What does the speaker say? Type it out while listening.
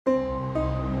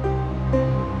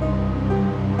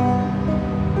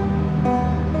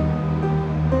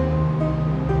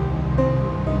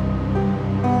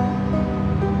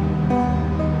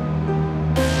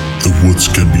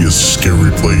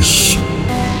scary place.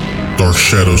 Dark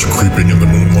shadows creeping in the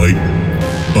moonlight,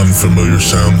 unfamiliar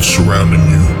sounds surrounding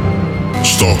you,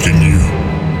 stalking you.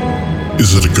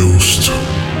 Is it a ghost,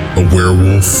 a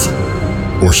werewolf,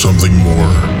 or something more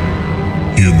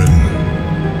human?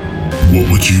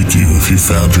 What would you do if you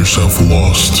found yourself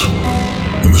lost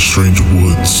in the strange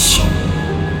woods?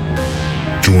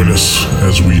 Join us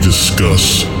as we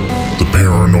discuss the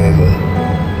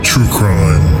paranormal, true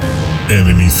crime, and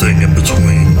anything in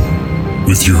between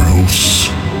with your hosts,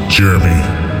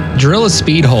 Jeremy, Drill a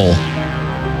speed hole,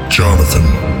 Jonathan,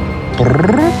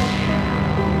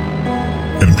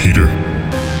 and Peter.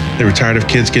 They were tired of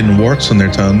kids getting warts on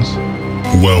their tongues.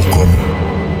 Welcome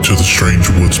to the Strange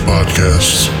Woods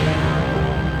Podcast.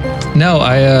 No,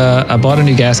 I bought a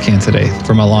new gas can today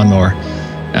for my lawnmower.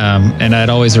 And I'd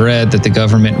always read that the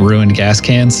government ruined gas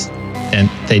cans, and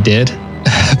they did,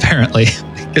 apparently.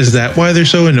 Is that why they're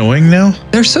so annoying now?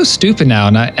 They're so stupid now,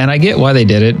 and I get why they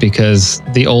did it, because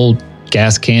the old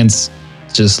gas cans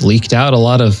just leaked out a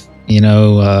lot of,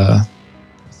 what's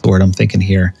the word I'm thinking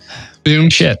here?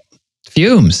 Fumes? Shit.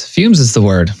 Fumes. Fumes is the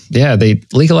word. Yeah, they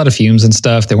leak a lot of fumes and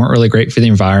stuff. They weren't really great for the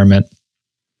environment.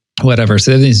 Whatever.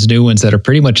 So these new ones that are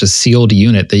pretty much a sealed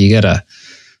unit that you gotta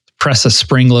press a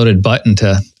spring-loaded button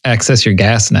to access your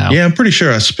gas now. Yeah, I'm pretty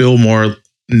sure I spill more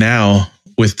now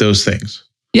with those things.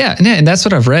 Yeah, and that's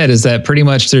what I've read, is that pretty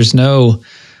much there's not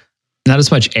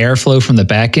as much airflow from the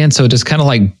back end, so it just kind of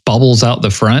like bubbles out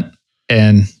the front.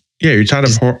 And yeah, you're tired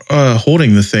of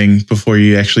holding the thing before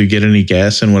you actually get any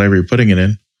gas and whatever you're putting it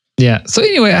in. Yeah. So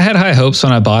anyway, I had high hopes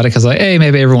when I bought it, because hey,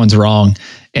 maybe everyone's wrong.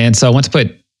 And so I went to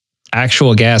put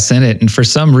actual gas in it, and for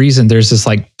some reason there's this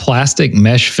like plastic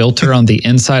mesh filter on the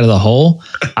inside of the hole.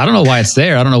 I don't know why it's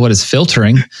there. I don't know what it's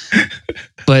filtering,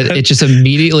 but it just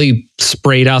immediately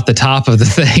sprayed out the top of the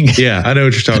thing. Yeah, I know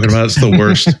what you're talking about. It's the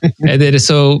worst. And then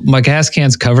so my gas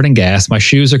can's covered in gas. My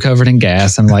shoes are covered in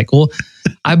gas. I'm like, well,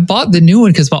 I bought the new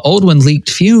one because my old one leaked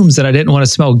fumes and I didn't want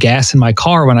to smell gas in my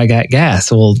car when I got gas.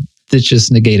 Well, it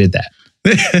just negated that.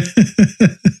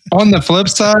 On the flip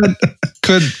side,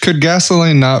 could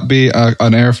gasoline not be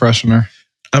an air freshener?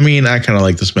 I mean, I kind of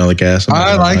like the smell of gas.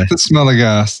 I like the smell of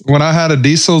gas. When I had a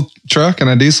diesel truck and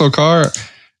a diesel car,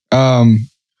 I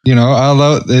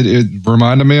love it. It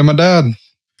reminded me of my dad.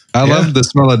 I love the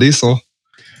smell of diesel.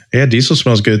 Yeah, diesel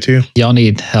smells good too. Y'all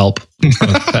need help from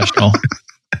a professional.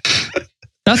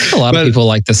 I think a lot of people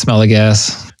like the smell of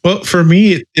gas. Well, for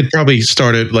me, it probably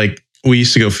started like we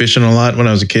used to go fishing a lot when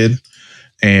I was a kid.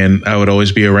 And I would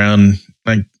always be around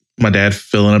like my dad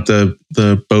filling up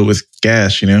the boat with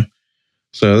gas,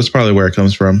 So that's probably where it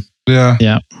comes from. Yeah.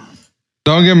 Yeah.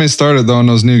 Don't get me started though on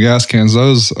those new gas cans.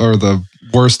 Those are the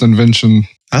worst invention.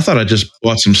 I thought I just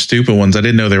bought some stupid ones. I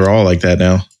didn't know they were all like that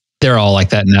now. They're all like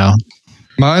that now.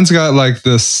 Mine's got like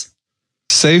this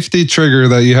safety trigger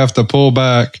that you have to pull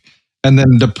back and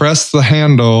then depress the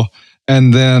handle.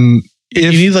 And then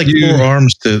you need like 4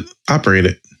 arms to operate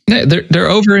it. Yeah, they're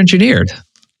over-engineered.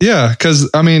 Yeah, because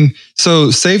so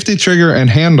safety trigger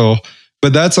and handle,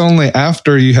 but that's only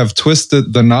after you have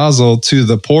twisted the nozzle to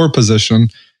the pour position.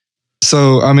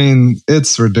 So,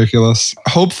 it's ridiculous.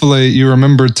 Hopefully you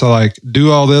remember to like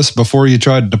do all this before you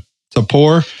tried to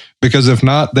pour, because if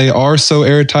not, they are so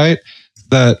airtight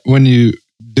that when you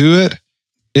do it,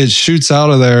 it shoots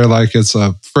out of there like it's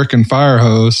a freaking fire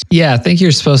hose. Yeah, I think you're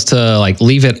supposed to like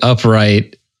leave it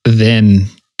upright, then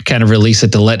kind of release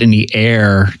it to let any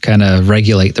air kind of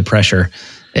regulate the pressure,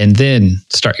 and then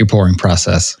start your pouring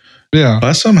process. Yeah.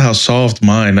 I somehow solved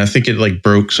mine. I think it like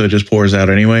broke, so it just pours out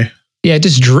anyway. Yeah,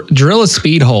 just drill a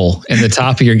speed hole in the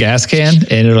top of your gas can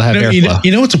and it'll have airflow.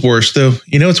 You know what's worse though?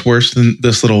 You know what's worse than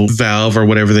this little valve or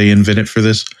whatever they invented for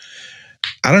this?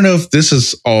 I don't know if this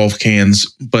is all of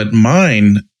cans, but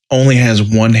mine only has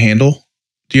one handle.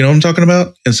 Do you know what I'm talking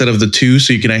about? Instead of the 2,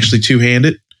 so you can actually 2-hand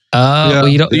it. Well,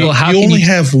 you don't. Well, you only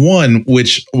have one,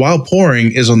 which while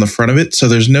pouring is on the front of it, so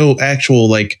there's no actual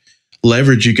like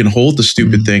leverage you can hold the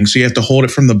stupid thing. So you have to hold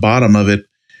it from the bottom of it,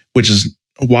 which is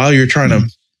while you're trying to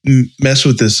mess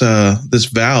with this this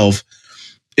valve,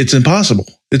 it's impossible.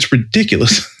 It's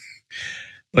ridiculous.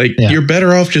 You're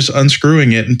better off just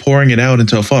unscrewing it and pouring it out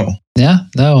into a funnel. Yeah,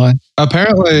 no.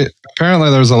 Apparently,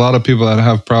 there's a lot of people that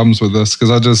have problems with this,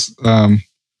 because I just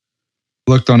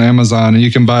looked on Amazon and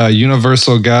you can buy a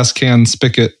universal gas can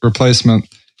spigot replacement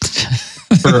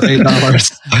for $8.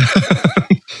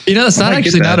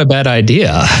 It's not a bad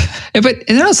idea. But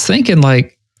I was thinking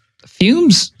like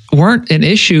fumes weren't an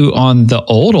issue on the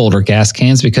older gas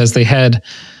cans, because they had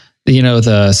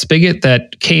the spigot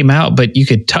that came out, but you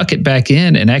could tuck it back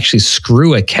in and actually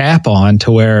screw a cap on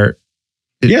to where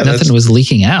nothing was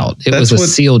leaking out. It was a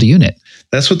sealed unit.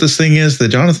 That's what this thing is that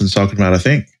Jonathan's talking about, I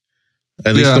think.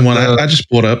 At least the one I just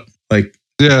pulled up. Like,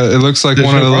 yeah, it looks like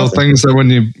one of the little things that when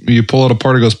you pull it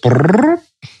apart, it goes.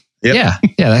 Yep.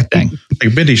 Yeah, that thing.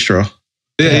 Like a bendy straw.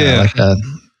 Yeah. Like a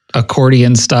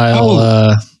accordion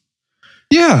style.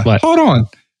 Yeah. What? Hold on.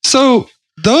 So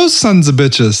those sons of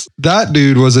bitches, that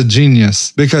dude was a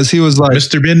genius because he was like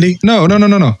Mr. Bendy? No.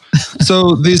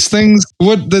 So these things,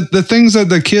 what the things that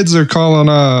the kids are calling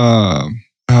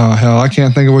oh hell, I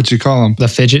can't think of what you call them. The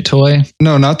fidget toy?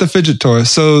 No, not the fidget toy.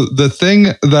 So the thing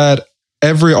that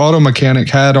every auto mechanic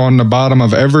had on the bottom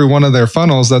of every one of their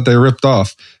funnels that they ripped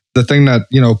off. The thing that,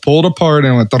 pulled apart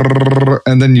and went,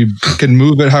 and then you can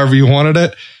move it however you wanted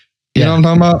it. You know what I'm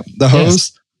talking about? The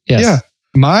hose? Yes. Yeah.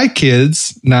 My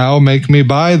kids now make me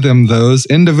buy them those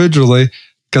individually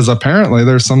because apparently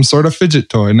there's some sort of fidget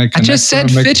toy. And I just said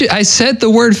fidget. I said the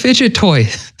word fidget toy.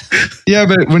 Yeah,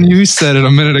 but when you said it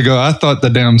a minute ago, I thought the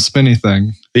damn spinny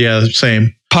thing. Yeah,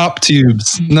 same. Pop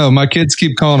tubes. No, my kids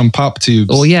keep calling them pop tubes.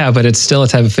 Well, yeah, but it's still a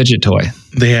type of fidget toy.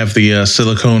 They have the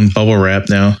silicone bubble wrap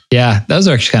now. Yeah, those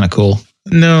are actually kind of cool.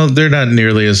 No, they're not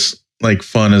nearly as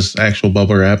fun as actual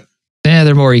bubble wrap. Yeah,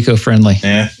 they're more eco-friendly.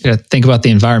 Yeah. You gotta think about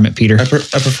the environment, Peter. I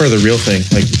prefer the real thing.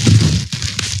 Like,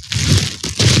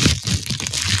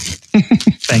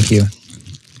 thank you.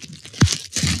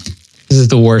 This is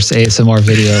the worst ASMR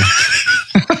video.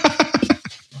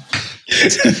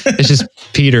 It's just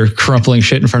Peter crumpling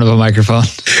shit in front of a microphone.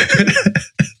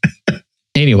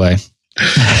 Anyway,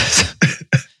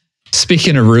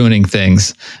 speaking of ruining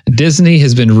things, Disney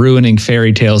has been ruining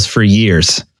fairy tales for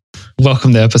years.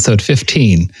 Welcome to episode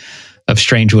 15 of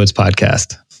Strange Woods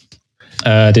podcast.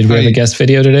 Did we have a guest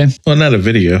video today? well, not a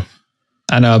video.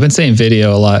 I know, I've been saying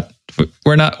video a lot.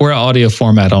 We're audio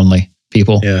format only,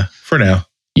 people. Yeah, for now.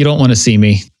 You don't want to see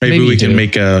me. Maybe we can do.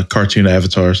 make cartoon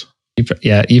avatars.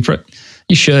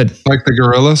 You should. Like the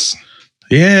gorillas?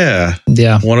 Yeah.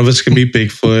 Yeah. One of us can be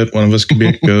Bigfoot. One of us can be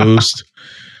a ghost.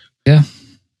 Yeah.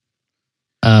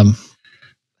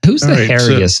 Who's the right,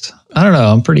 hairiest? I don't know.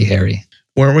 I'm pretty hairy.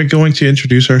 Weren't we going to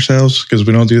introduce ourselves because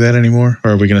we don't do that anymore?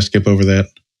 Or are we going to skip over that?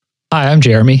 Hi, I'm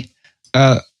Jeremy.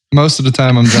 Most of the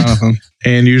time I'm Jonathan.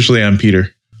 And usually I'm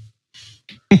Peter.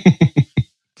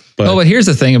 But here's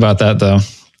the thing about that, though,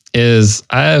 is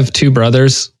I have two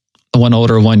brothers, one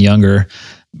older, one younger,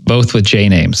 both with J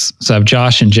names. So I have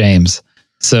Josh and James.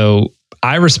 So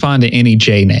I respond to any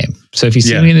J name. So if you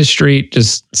see me in the street,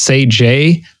 just say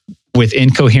J with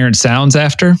incoherent sounds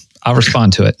after, I'll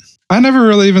respond to it. I never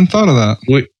really even thought of that.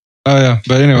 Oh, yeah.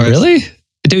 But anyway. Really?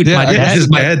 Dude, Yeah, his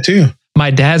dad too. My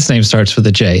dad's name starts with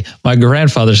a J. My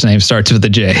grandfather's name starts with a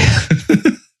J.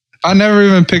 I never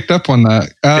even picked up on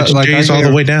that. It's J's all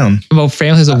the way down. Well,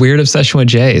 family has a weird obsession with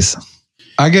J's.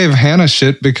 I gave Hannah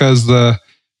shit because the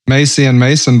Macy and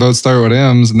Mason both start with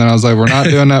M's. And then I was like, we're not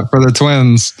doing that for the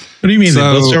twins. What do you mean?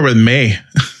 So, Let's start with May.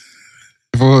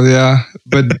 Well, yeah.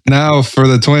 But now for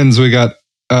the twins, we got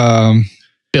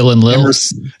Bill and Lil.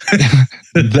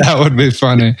 That would be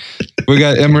funny. We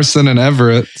got Emerson and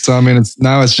Everett. So, I mean, it's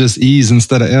just E's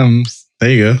instead of M's. There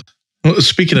you go. Well,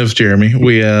 speaking of Jeremy,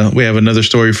 we have another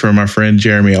story from our friend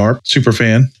Jeremy Arp, super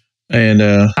fan. And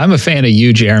I'm a fan of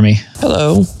you, Jeremy.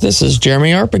 Hello, this is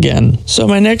Jeremy Arp again. So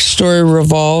my next story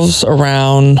revolves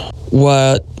around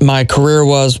what my career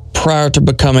was prior to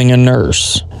becoming a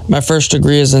nurse. My first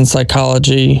degree is in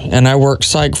psychology, and I worked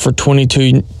psych for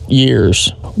 22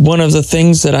 years. One of the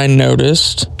things that I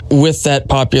noticed with that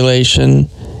population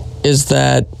is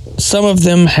that some of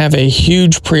them have a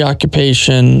huge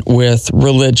preoccupation with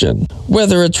religion,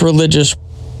 whether it's religious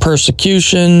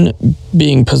persecution,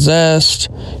 being possessed,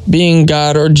 being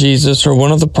God or Jesus or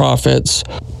one of the prophets,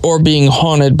 or being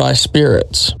haunted by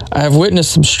spirits. I have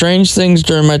witnessed some strange things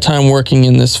during my time working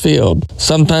in this field.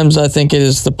 Sometimes I think it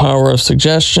is the power of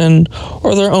suggestion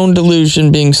or their own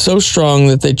delusion being so strong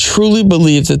that they truly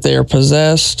believe that they are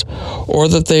possessed or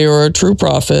that they are a true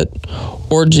prophet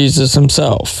or Jesus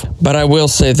himself. But I will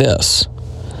say this.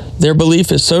 Their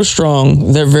belief is so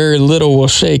strong that very little will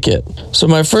shake it. So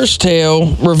my first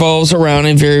tale revolves around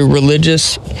a very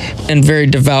religious and very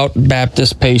devout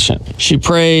Baptist patient. She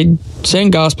prayed, sang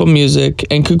gospel music,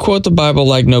 and could quote the Bible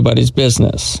like nobody's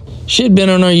business. She had been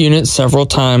on our unit several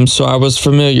times, so I was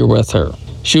familiar with her.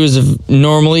 She was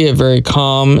normally a very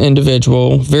calm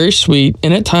individual, very sweet,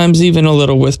 and at times even a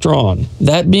little withdrawn.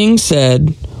 That being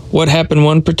said, what happened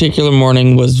one particular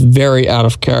morning was very out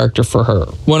of character for her.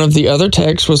 One of the other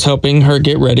techs was helping her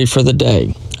get ready for the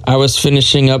day. I was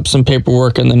finishing up some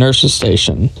paperwork in the nurse's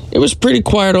station. It was pretty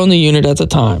quiet on the unit at the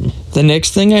time. The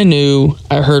next thing I knew,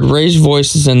 I heard raised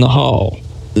voices in the hall.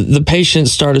 the patient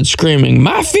started screaming,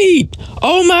 "My feet!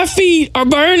 Oh, my feet are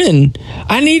burning!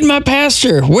 I need my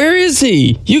pastor. Where is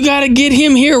he? You got to get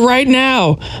him here right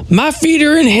now. My feet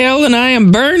are in hell and I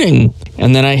am burning."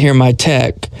 And then I hear my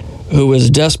tech, who was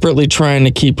desperately trying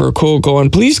to keep her cool, going,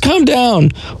 "Please calm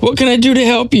down. What can I do to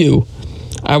help you?"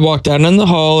 I walked out in the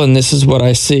hall and this is what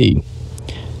I see.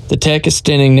 The tech is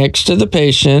standing next to the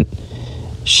patient.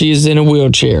 She is in a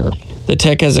wheelchair. The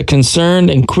tech has a concerned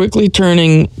and quickly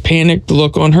turning, panicked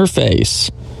look on her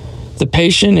face. The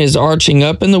patient is arching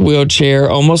up in the wheelchair,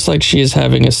 almost like she is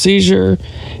having a seizure,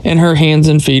 and her hands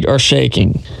and feet are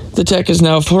shaking. The tech is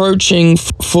now approaching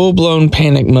full-blown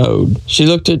panic mode. She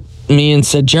looked at me and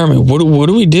said, "Jeremy, what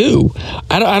do we do?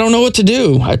 I don't know what to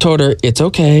do." I told her, "It's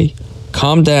okay.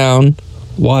 Calm down.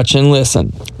 Watch and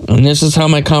listen." And this is how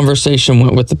my conversation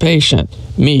went with the patient.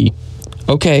 Me,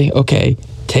 okay.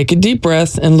 Take a deep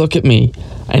breath and look at me.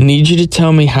 I need you to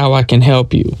tell me how I can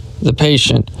help you. The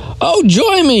patient, "Oh,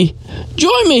 join me.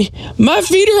 My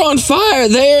feet are on fire.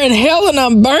 They are in hell and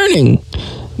I'm burning."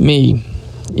 Me,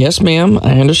 "Yes, ma'am,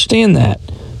 I understand that.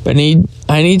 But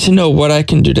I need to know what I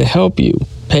can do to help you."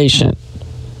 Patient,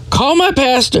 "Call my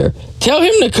pastor. Tell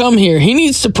him to come here. He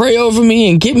needs to pray over me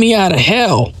and get me out of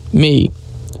hell." Me,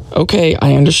 "Okay,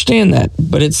 I understand that,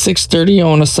 but it's 6:30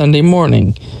 on a Sunday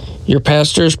morning. Your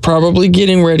pastor is probably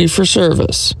getting ready for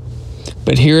service.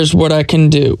 But here's what I can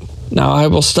do." Now I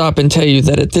will stop and tell you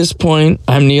that at this point,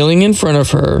 I'm kneeling in front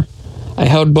of her. I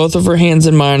held both of her hands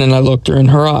in mine and I looked her in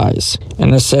her eyes.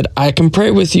 And I said, "I can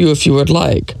pray with you if you would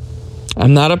like.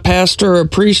 I'm not a pastor or a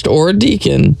priest or a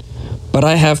deacon, but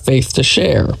I have faith to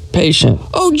share." Patient,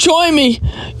 "Oh, join me.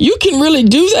 You can really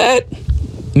do that?"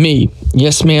 Me,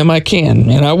 "Yes, ma'am, I can,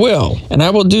 and I will. And I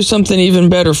will do something even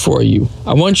better for you.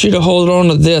 I want you to hold on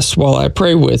to this while I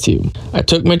pray with you." I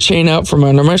took my chain out from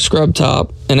under my scrub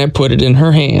top, and I put it in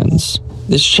her hands.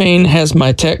 This chain has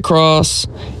my tech cross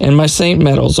and my saint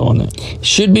medals on it. It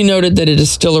should be noted that it is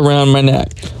still around my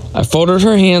neck. I folded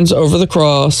her hands over the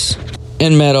cross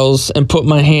and medals and put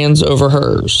my hands over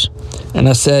hers. And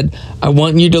I said, "I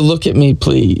want you to look at me,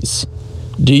 please.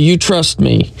 Do you trust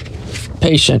me?"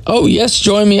 Patient, "Oh, yes,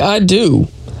 join me, I do."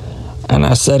 And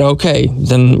I said, "Okay,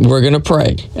 then we're going to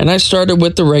pray." And I started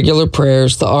with the regular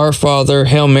prayers, the Our Father,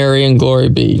 Hail Mary, and Glory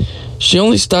Be. She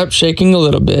only stopped shaking a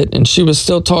little bit, and she was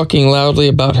still talking loudly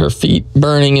about her feet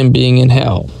burning and being in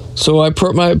hell. So I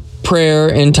put my prayer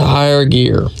into higher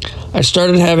gear. I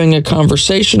started having a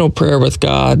conversational prayer with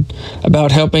God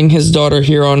about helping his daughter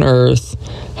here on earth,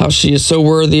 how she is so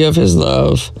worthy of his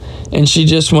love, and she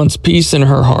just wants peace in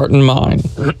her heart and mind.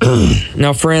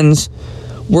 Now, friends,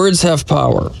 words have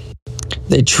power.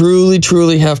 They truly,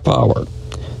 truly have power.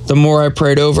 The more I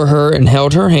prayed over her and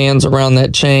held her hands around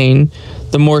that chain,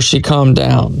 the more she calmed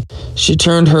down. She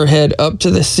turned her head up to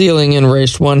the ceiling and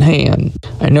raised one hand.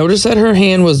 I noticed that her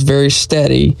hand was very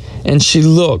steady, and she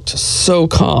looked so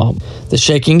calm. The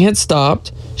shaking had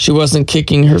stopped. She wasn't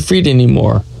kicking her feet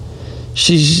anymore.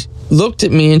 She looked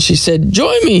at me and she said,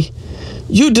 "Join me.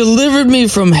 You delivered me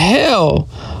from hell.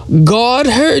 God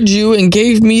heard you and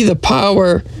gave me the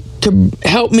power to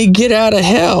help me get out of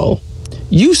hell.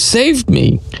 You saved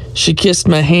me." She kissed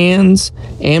my hands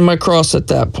and my cross at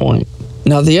that point.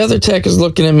 Now the other tech is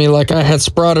looking at me like I had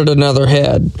sprouted another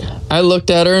head. I looked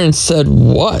at her and said,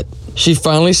 "What?" She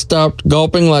finally stopped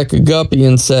gulping like a guppy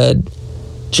and said,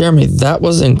 "Jeremy, that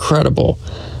was incredible.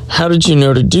 How did you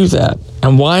know to do that?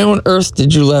 And why on earth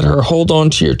did you let her hold on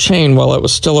to your chain while it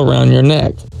was still around your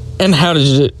neck? And how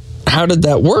did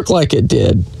that work like it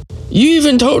did? You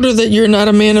even told her that you're not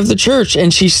a man of the church,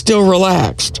 and she still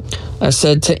relaxed." I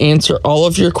said, "To answer all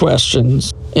of your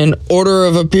questions in order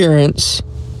of appearance.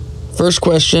 First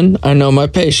question, I know my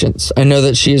patients. I know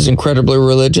that she is incredibly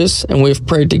religious, and we've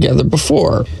prayed together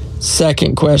before.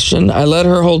 Second question, I let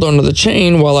her hold onto the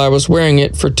chain while I was wearing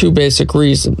it for two basic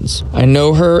reasons. I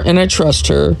know her and I trust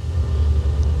her.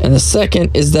 And the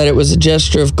second is that it was a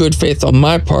gesture of good faith on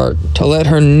my part to let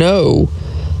her know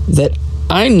that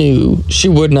I knew she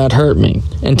would not hurt me.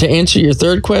 And to answer your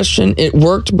third question, it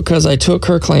worked because I took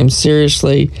her claims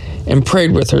seriously and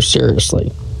prayed with her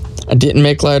seriously. I didn't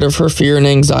make light of her fear and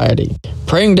anxiety.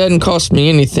 Praying doesn't cost me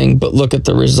anything, but look at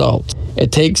the result.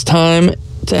 It takes time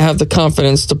to have the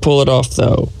confidence to pull it off,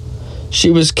 though. She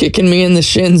was kicking me in the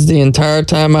shins the entire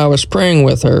time I was praying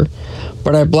with her,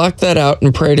 but I blocked that out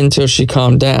and prayed until she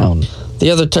calmed down. The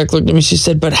other tech looked at me. She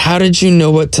said, "But how did you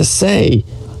know what to say?"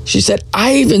 She said,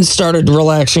 "I even started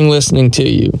relaxing listening to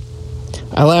you."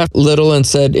 I laughed a little and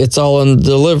said, "It's all in the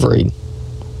delivery.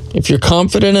 If you're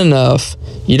confident enough,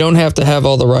 you don't have to have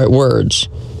all the right words.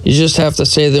 You just have to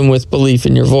say them with belief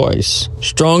in your voice.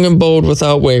 Strong and bold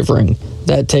without wavering.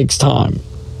 That takes time."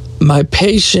 My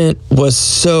patient was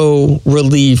so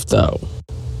relieved, though.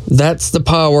 That's the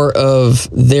power of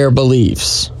their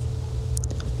beliefs.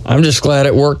 I'm just glad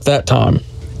it worked that time.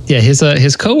 Yeah,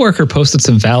 his coworker posted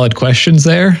some valid questions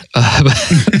there,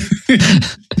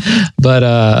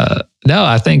 but no,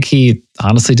 I think he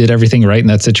honestly did everything right in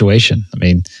that situation. I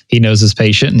mean, he knows his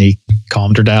patient and he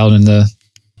calmed her down in the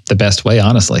best way,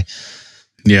 honestly.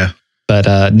 Yeah.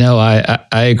 But no, I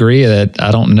agree that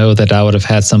I don't know that I would have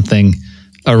had something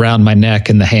around my neck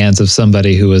in the hands of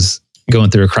somebody who was going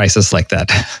through a crisis like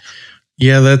that.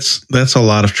 Yeah, that's a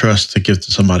lot of trust to give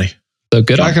to somebody. So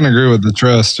good. I can agree with the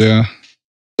trust. Yeah.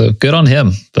 So good on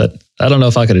him, but I don't know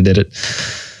if I could have did it.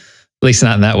 At least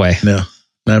not in that way. No,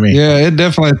 not me. Yeah, it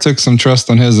definitely took some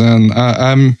trust on his end.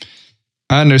 I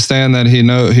understand that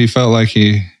he felt like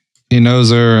he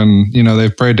knows her, and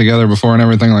they've prayed together before and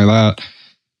everything like that.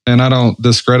 And I don't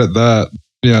discredit that.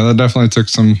 Yeah, that definitely took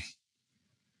some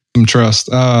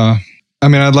trust. I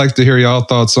mean, I'd like to hear y'all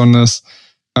thoughts on this.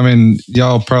 I mean,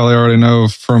 y'all probably already know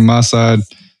from my side.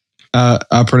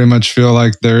 I pretty much feel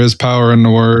like there is power in the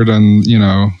word, and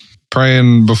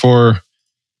praying before.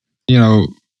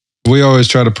 We always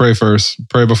try to pray first.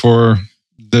 Pray before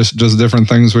just different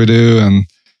things we do, and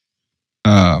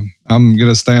I'm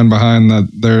gonna stand behind that.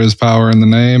 There is power in the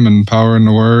name and power in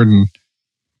the word, and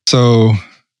so.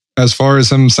 As far as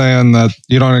him saying that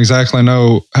you don't exactly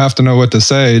have to know what to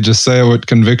say, just say it with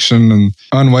conviction and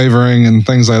unwavering and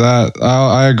things like that.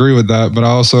 I agree with that, but I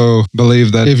also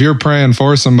believe that if you're praying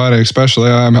for somebody,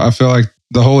 especially, I feel like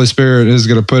the Holy Spirit is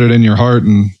going to put it in your heart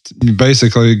and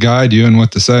basically guide you in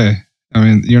what to say. I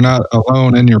mean, you're not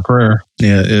alone in your prayer.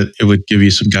 Yeah, it would give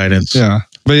you some guidance. Yeah.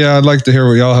 But yeah, I'd like to hear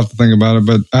what y'all have to think about it.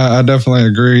 But I definitely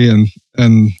agree and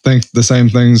think the same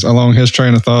things along his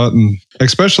train of thought, and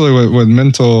especially with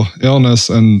mental illness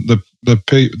and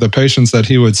the patients that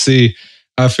he would see.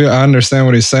 I understand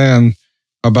what he's saying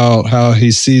about how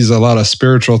he sees a lot of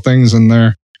spiritual things in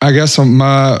there. I guess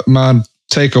my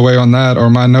takeaway on that, or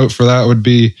my note for that, would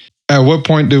be: at what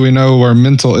point do we know where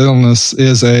mental illness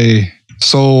is a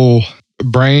soul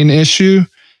brain issue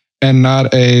and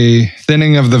not a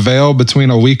thinning of the veil between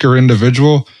a weaker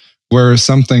individual where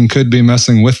something could be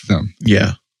messing with them?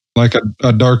 Yeah. Like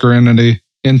a darker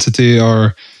entity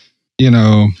or,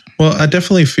 Well, I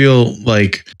definitely feel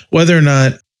like whether or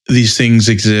not these things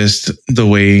exist the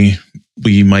way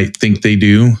we might think they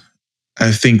do,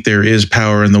 I think there is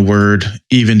power in the word,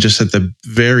 even just at the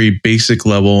very basic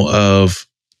level of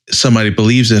somebody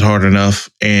believes it hard enough.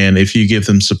 And if you give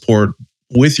them support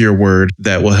with your word,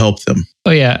 that will help them.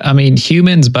 Oh yeah. I mean,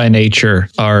 humans by nature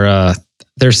are,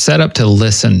 they're set up to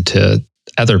listen to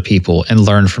other people and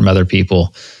learn from other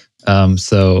people.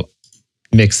 So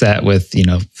mix that with,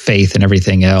 faith and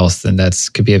everything else, then that's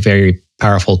could be a very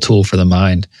powerful tool for the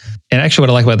mind. And actually what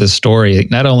I like about this story,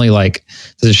 not only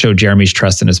does it show Jeremy's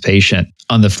trust in his patient,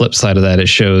 on the flip side of that, it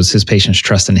shows his patient's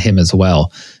trust in him as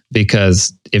well.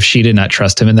 Because if she did not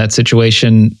trust him in that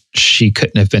situation, she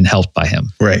couldn't have been helped by him.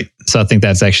 Right. So I think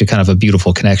that's actually kind of a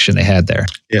beautiful connection they had there.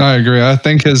 Yeah. I agree. I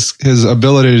think his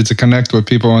ability to connect with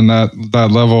people on that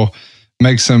level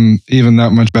makes him even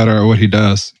that much better at what he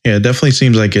does. Yeah, it definitely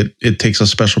seems like it takes a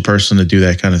special person to do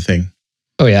that kind of thing.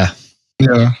 Oh yeah.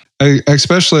 Yeah.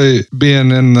 Especially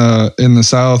being in the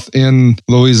South, in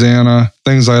Louisiana,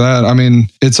 things like that. I mean,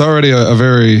 it's already a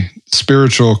very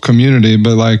spiritual community,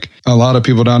 but like a lot of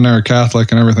people down there are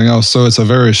Catholic and everything else. So it's a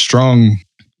very strong,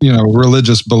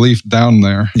 religious belief down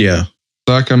there. Yeah.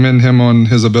 So I commend him on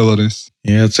his abilities.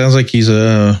 Yeah, it sounds like he's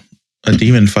a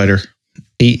demon fighter.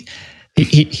 He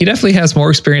definitely has more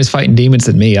experience fighting demons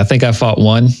than me. I think I fought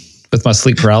one with my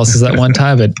sleep paralysis at one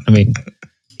time, but I mean,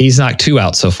 he's knocked 2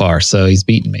 out so far, so he's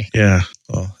beaten me. Yeah.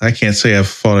 Well, I can't say I've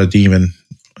fought a demon,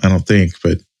 I don't think,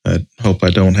 but I hope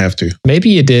I don't have to. Maybe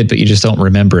you did, but you just don't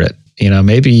remember it.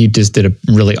 Maybe you just did a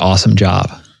really awesome job.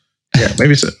 Yeah,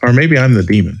 maybe I'm the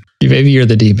demon. Maybe you're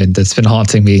the demon that's been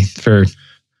haunting me for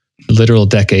literal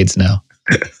decades now.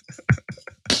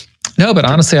 No, but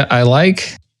honestly, I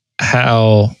like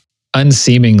how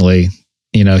unseemingly,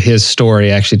 his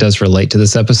story actually does relate to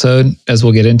this episode, as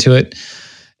we'll get into it.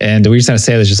 And we're just going to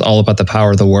say it's just all about the power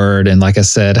of the word. And like I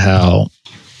said, how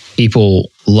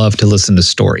people love to listen to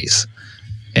stories.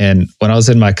 And when I was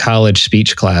in my college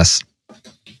speech class,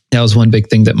 that was one big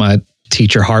thing that my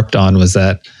teacher harped on, was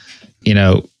that,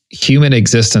 human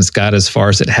existence got as far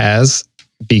as it has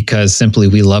because simply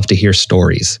we love to hear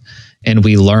stories and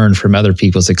we learn from other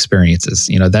people's experiences.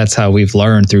 That's how we've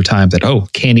learned through time that,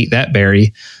 can't eat that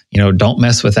berry, don't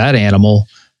mess with that animal.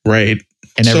 Right.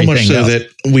 And so much so else. that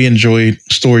we enjoy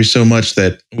stories so much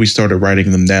that we started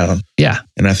writing them down. Yeah.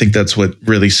 And I think that's what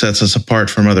really sets us apart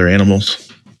from other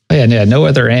animals. Yeah, no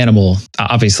other animal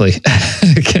obviously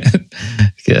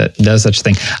does such a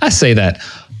thing. I say that.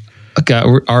 Okay,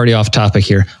 we're already off topic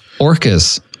here.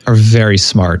 Orcas are very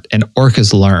smart, and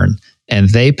orcas learn, and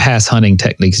they pass hunting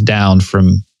techniques down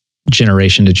from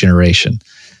generation to generation.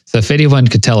 So if anyone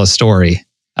could tell a story,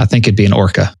 I think it'd be an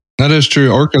orca. That is true.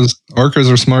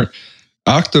 Orcas are smart.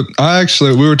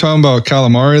 We were talking about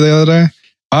calamari the other day.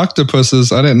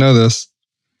 Octopuses, I didn't know this,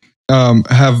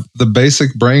 have the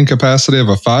basic brain capacity of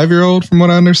a 5-year-old, from what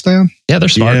I understand. Yeah, they're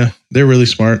smart. Yeah, they're really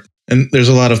smart. And there's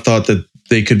a lot of thought that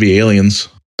they could be aliens.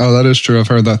 Oh, that is true. I've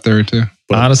heard that theory too.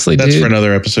 But honestly, that's dude, for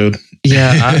another episode.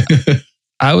 Yeah,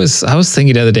 I was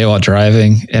thinking the other day while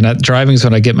driving, and driving is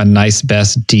when I get my nice,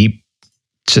 best, deep,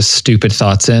 just stupid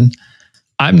thoughts in.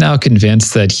 I'm now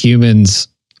convinced that humans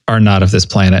are not of this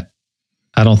planet.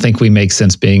 I don't think we make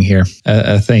sense being here.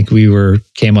 I think we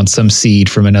came on some seed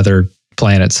from another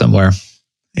planet somewhere.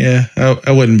 Yeah,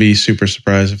 I wouldn't be super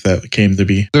surprised if that came to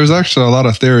be. There's actually a lot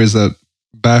of theories that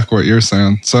back what you're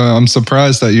saying. So I'm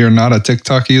surprised that you're not a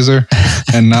TikTok user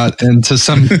and not into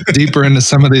deeper into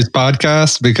some of these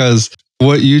podcasts, because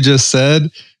what you just said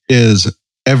is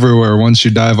everywhere once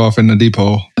you dive off in the deep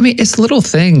hole. I mean, it's little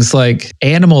things like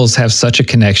animals have such a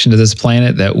connection to this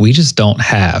planet that we just don't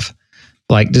have.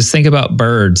 Like, just think about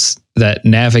birds that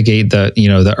navigate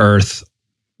the earth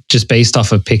just based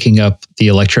off of picking up the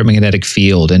electromagnetic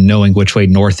field and knowing which way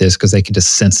north is because they can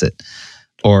just sense it.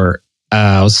 Or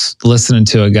I was listening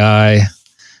to a guy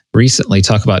recently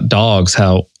talk about dogs,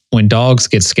 how when dogs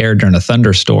get scared during a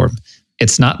thunderstorm,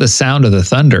 it's not the sound of the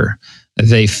thunder.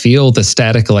 They feel the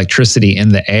static electricity in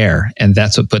the air, and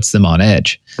that's what puts them on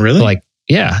edge. Really? Like,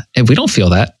 yeah. And we don't feel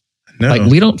that. No. Like,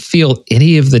 we don't feel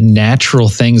any of the natural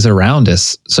things around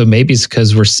us. So maybe it's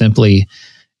because we're simply,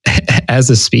 as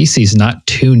a species, not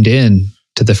tuned in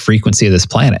to the frequency of this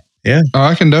planet. Yeah. Oh,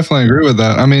 I can definitely agree with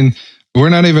that. I mean, we're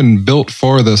not even built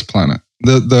for this planet.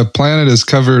 The planet is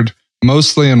covered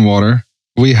mostly in water.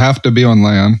 We have to be on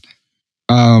land.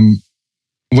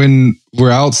 When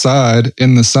we're outside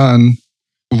in the sun,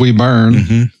 we burn.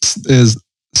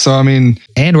 Mm-hmm.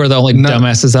 And we're the only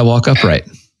dumbasses that walk upright.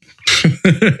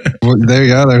 Well, there you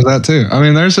go. There's that too. I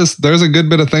mean, there's a good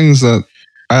bit of things that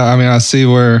I see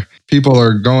where people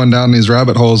are going down these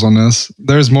rabbit holes on this.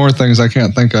 There's more things I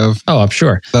can't think of. Oh, I'm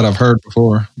sure that I've heard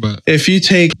before. But if you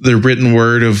take the written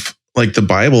word of like the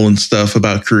Bible and stuff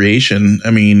about creation,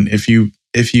 I mean, if you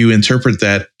interpret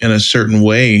that in a certain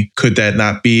way, could that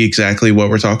not be exactly what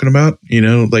we're talking about? You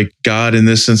know, like God in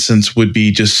this instance would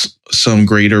be just some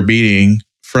greater being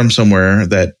from somewhere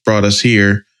that brought us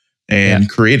here and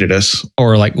created us.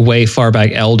 Or like way far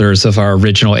back elders of our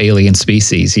original alien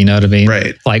species. You know what I mean?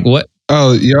 Right. Like what?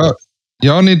 Oh,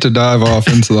 y'all need to dive off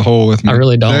into the hole with me. I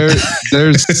really don't.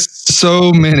 There's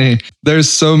so many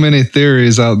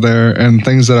theories out there and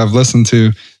things that I've listened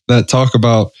to that talk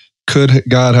about, could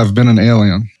God have been an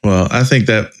alien? Well, I think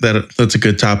that's a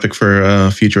good topic for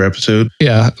a future episode.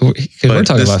 Yeah, because we're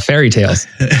talking about fairy tales.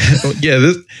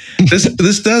 Yeah,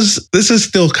 this is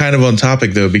still kind of on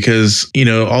topic though, because you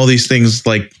know all these things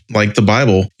like the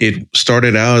Bible, it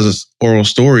started out as oral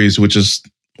stories, which is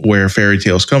where fairy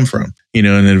tales come from, you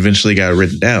know, and then eventually got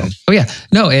written down. Oh yeah,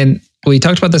 no, and we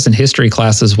talked about this in history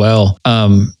class as well.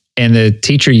 And the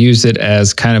teacher used it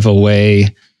as kind of a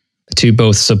way to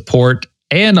both support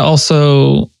and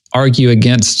also argue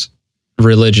against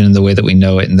religion in the way that we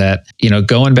know it. And that, you know,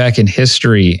 going back in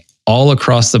history, all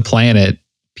across the planet,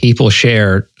 people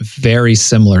share very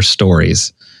similar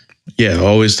stories. Yeah,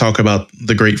 always talk about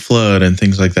the Great Flood and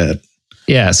things like that.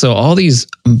 Yeah, so all these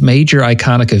major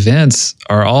iconic events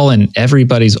are all in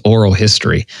everybody's oral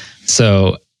history.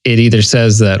 So it either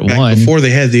says that Back before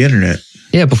they had the internet.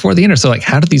 Yeah, before the internet. So like,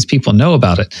 how did these people know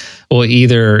about it? Well,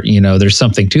 either, you know, there's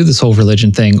something to this whole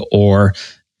religion thing, or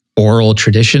oral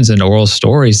traditions and oral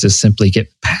stories just simply get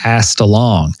passed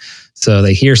along. So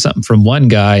they hear something from one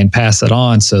guy and pass it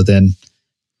on. So then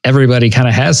everybody kind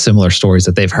of has similar stories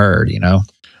that they've heard, you know?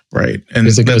 Right. And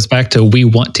because it goes back to, we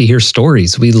want to hear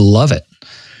stories. We love it.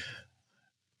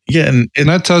 Yeah. And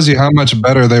that tells you how much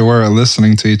better they were at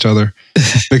listening to each other.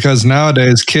 Because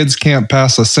nowadays, kids can't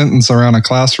pass a sentence around a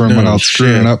classroom without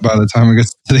screwing up by the time it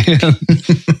gets to the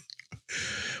end.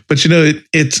 But, you know,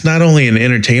 it's not only an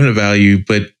entertainment value,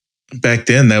 but back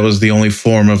then that was the only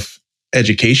form of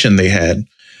education they had.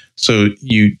 So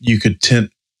you could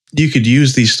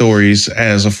use these stories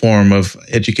as a form of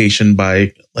education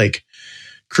by like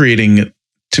creating it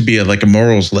to be like a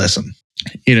morals lesson.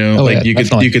 You know, you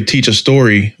could teach a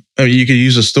story, or you could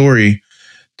use a story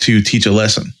to teach a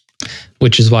lesson.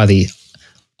 Which is why the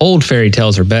old fairy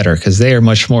tales are better, because they are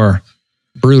much more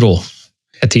brutal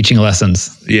at teaching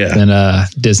lessons than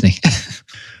Disney.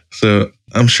 So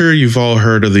I'm sure you've all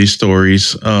heard of these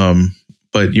stories,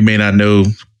 but you may not know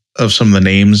of some of the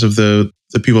names of the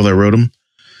people that wrote them.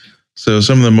 So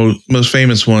some of the most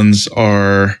famous ones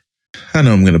are, I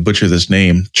know I'm going to butcher this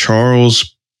name,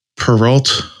 Charles Perrault.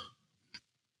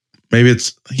 Maybe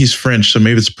he's French, so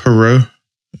maybe it's Perrault.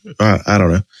 I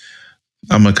don't know.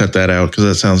 I'm going to cut that out because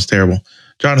that sounds terrible.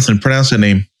 Jonathan, pronounce that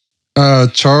name.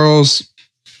 Charles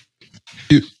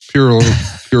Perrault.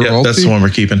 Yeah, that's the one we're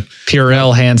keeping.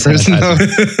 Purell hand sanitizer.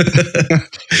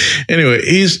 Anyway,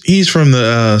 he's from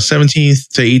the 17th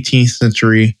to 18th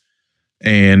century,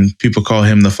 and people call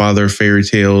him the father of fairy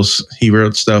tales. He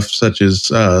wrote stuff such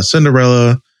as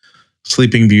Cinderella,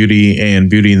 Sleeping Beauty, and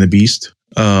Beauty and the Beast.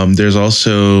 There's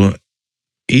also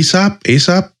Aesop. Is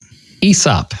that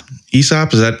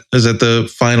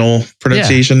the final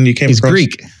pronunciation you came He's across?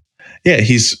 Greek. Yeah,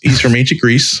 he's from ancient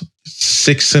Greece,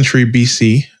 6th century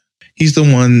BC. He's the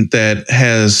one that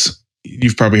has,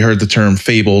 you've probably heard the term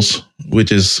fables,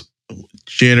 which is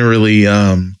generally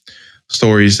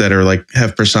stories that are like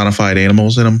have personified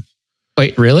animals in them.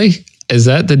 Wait, really? Is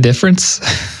that the difference?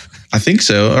 I think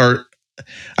so. Or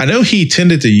I know he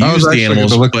tended to use the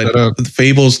animals, but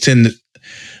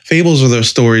fables are those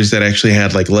stories that actually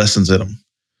had like lessons in them.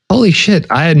 Holy shit.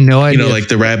 I had no idea. You know, like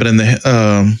the rabbit and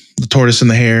the tortoise and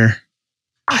the hare.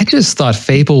 I just thought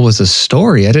fable was a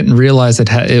story. I didn't realize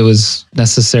it was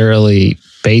necessarily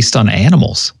based on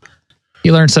animals.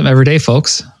 You learn something every day,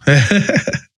 folks.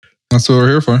 That's what we're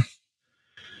here for.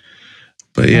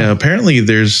 But yeah, apparently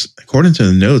there's, according to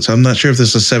the notes, I'm not sure if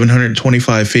this is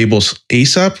 725 fables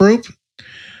Aesop wrote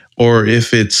or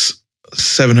if it's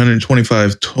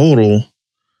 725 total,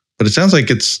 but it sounds like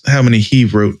it's how many he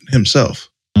wrote himself.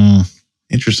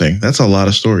 Interesting. That's a lot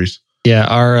of stories. Yeah,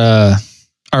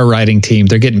 our writing team,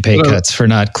 they're getting pay cuts for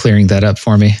not clearing that up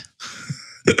for me.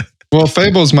 Well,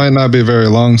 fables might not be very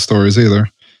long stories either.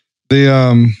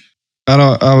 I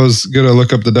was going to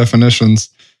look up the definitions.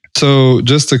 So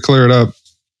just to clear it up,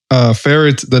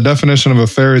 the definition of a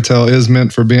fairy tale is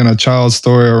meant for being a child's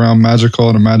story around magical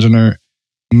and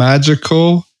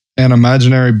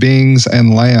imaginary beings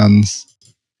and lands,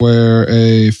 where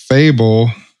a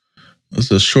fable is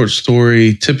a short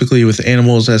story, typically with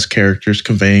animals as characters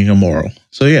conveying a moral.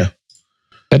 So yeah.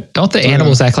 But don't the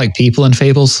animals act like people in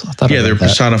fables? Yeah, they're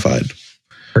personified.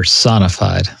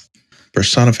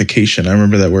 Personification. I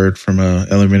remember that word from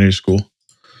elementary school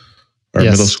or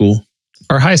middle school.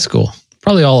 Or high school.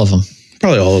 Probably all of them.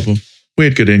 We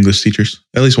had good English teachers.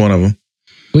 At least one of them.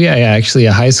 Yeah. Actually,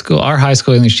 our high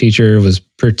school English teacher was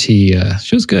pretty,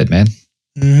 she was good, man.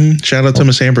 Mm-hmm. Shout out to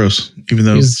Miss Ambrose, even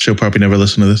though she'll probably never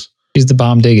listen to this. She's the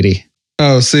bomb diggity.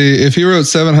 Oh, see, if he wrote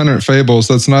 700 fables,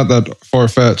 that's not that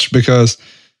far-fetched because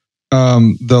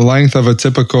the length of a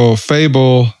typical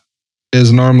fable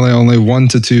is normally only 1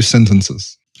 to 2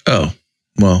 sentences. Oh,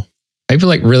 well. Maybe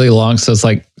like really long, so it's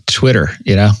like Twitter,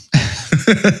 you know?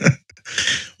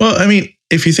 Well, I mean,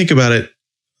 if you think about it,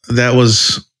 that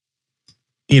was,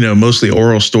 mostly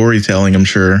oral storytelling, I'm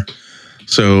sure.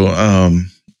 So,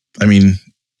 I mean,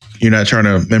 you're not trying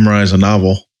to memorize a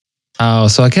novel. Oh,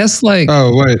 so I guess like...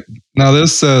 Oh, wait. Now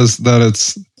this says that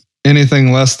it's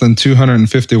anything less than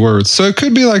 250 words. So it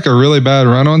could be like a really bad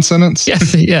run-on sentence.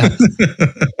 Yeah.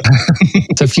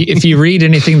 So if you read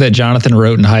anything that Jonathan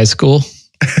wrote in high school,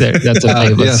 that's a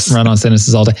famous run-on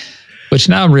sentences all day. Which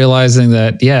now I'm realizing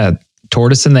that,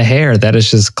 tortoise and the hare, that is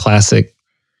just classic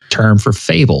term for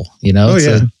fable, Oh,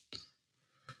 yeah.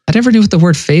 I never knew what the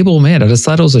word fable meant. I just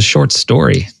thought it was a short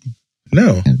story.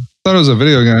 No. I thought it was a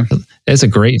video game. It's a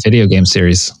great video game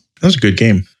series. That was a good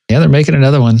game. Yeah, they're making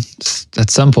another one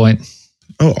at some point.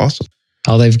 Oh, awesome.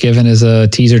 All they've given is a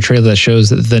teaser trailer that shows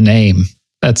the name.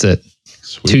 That's it.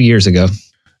 Sweet. 2 years ago.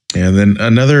 And then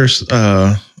another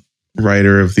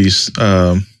writer of these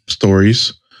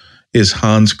stories is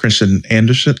Hans Christian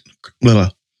Andersen.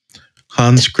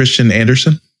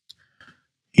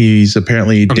 He's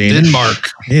apparently from Danish. Denmark.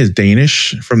 He is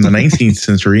Danish from the 19th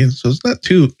century, so it's not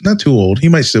too old. He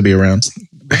might still be around.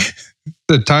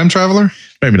 The time traveler?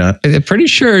 Maybe not. I'm pretty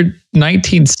sure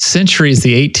 19th century is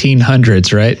the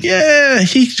 1800s, right? Yeah,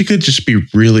 he could just be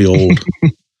really old.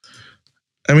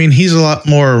 I mean, he's a lot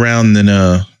more around than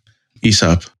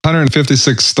Aesop.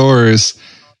 156 stories.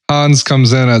 Hans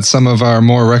comes in at some of our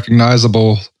more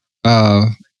recognizable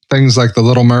things like The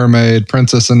Little Mermaid,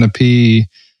 Princess and the Pea,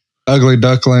 Ugly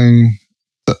Duckling,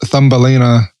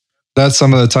 Thumbelina. That's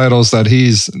some of the titles that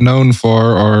he's known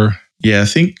for. Or yeah, I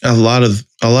think a lot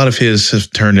of his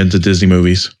have turned into Disney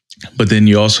movies. But then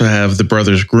you also have the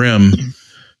Brothers Grimm,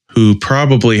 who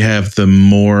probably have the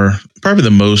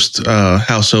most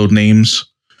household names,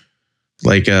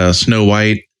 like Snow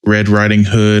White Red Riding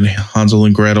Hood, Hansel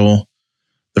and Gretel,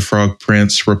 The Frog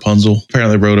Prince, Rapunzel.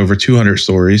 Apparently wrote over 200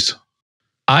 stories.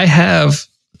 I have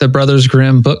the Brothers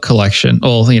Grimm book collection.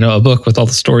 Well, a book with all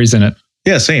the stories in it.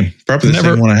 Yeah, same. Probably the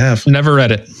same one I have. Never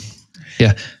read it.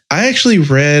 Yeah. I actually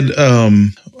read,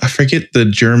 I forget the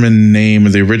German name or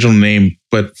the original name,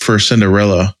 but for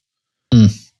Cinderella.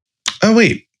 Oh,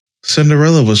 wait.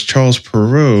 Cinderella was Charles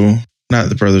Perrault, not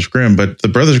the Brothers Grimm, but the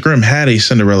Brothers Grimm had a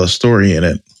Cinderella story in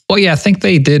it. Well, yeah, I think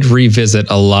they did revisit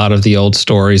a lot of the old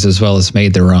stories as well as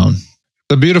made their own.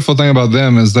 The beautiful thing about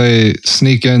them is they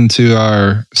sneak into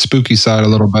our spooky side a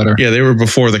little better. Yeah, they were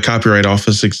before the Copyright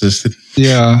Office existed.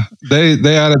 Yeah,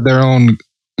 they added their own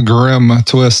grim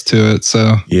twist to it.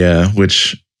 So yeah,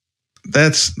 which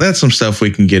that's some stuff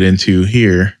we can get into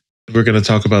here. We're going to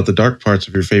talk about the dark parts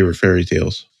of your favorite fairy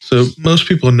tales. So most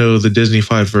people know the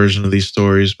Disney-fied version of these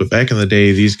stories, but back in the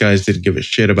day, these guys didn't give a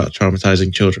shit about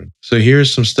traumatizing children. So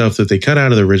here's some stuff that they cut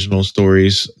out of the original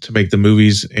stories to make the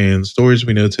movies and stories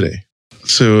we know today.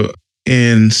 So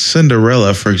in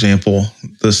Cinderella, for example,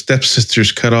 the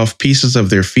stepsisters cut off pieces of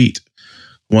their feet,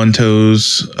 one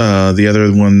toes, the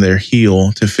other one their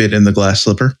heel, to fit in the glass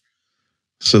slipper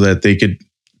so that they could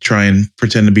try and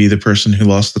pretend to be the person who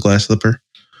lost the glass slipper.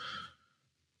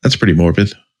 That's pretty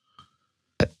morbid.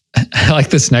 I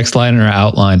like this next line in our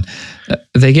outline.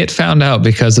 They get found out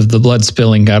because of the blood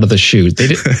spilling out of the shoe.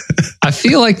 I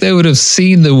feel like they would have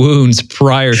seen the wounds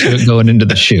prior to it going into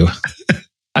the shoe.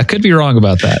 I could be wrong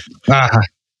about that.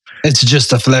 It's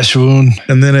just a flesh wound.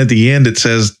 And then at the end, it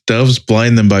says doves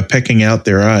blind them by pecking out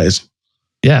their eyes.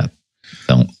 Yeah.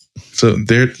 Don't. So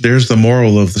there's the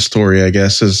moral of the story, I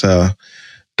guess, is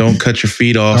don't cut your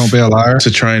feet off. Don't be a liar.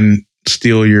 To try and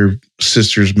steal your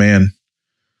sister's man.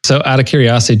 So out of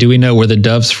curiosity, do we know were the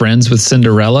doves friends with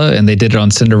Cinderella and they did it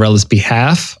on Cinderella's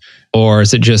behalf? Or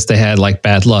is it just they had like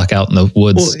bad luck out in the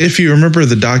woods? Well, if you remember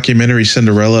the documentary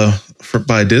Cinderella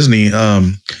by Disney,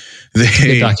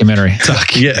 Good documentary.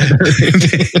 Yeah.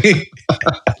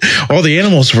 All the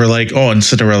animals were like on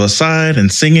Cinderella's side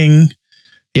and singing.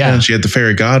 Yeah. And she had the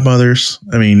fairy godmothers.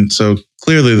 I mean, so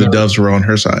clearly the doves were on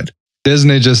her side.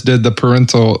 Disney just did the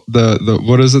parental, the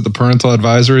what is it? The parental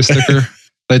advisory sticker.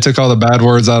 They took all the bad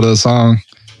words out of the song.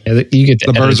 Yeah, you get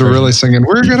the birds were really singing,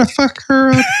 "We're gonna fuck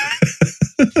her up."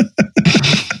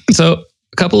 So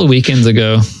a couple of weekends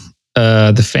ago,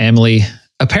 the family,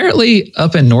 apparently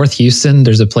up in North Houston,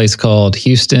 there's a place called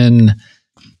Houston.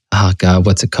 Oh God,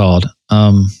 what's it called?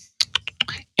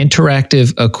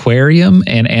 Interactive Aquarium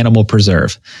and Animal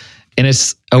Preserve. And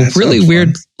it's a really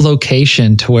weird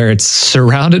location to where it's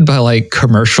surrounded by like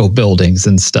commercial buildings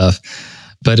and stuff.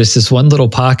 But it's this one little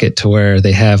pocket to where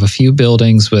they have a few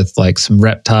buildings with like some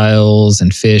reptiles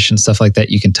and fish and stuff like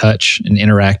that you can touch and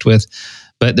interact with.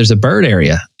 But there's a bird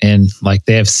area and like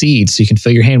they have seeds. So you can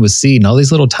fill your hand with seed and all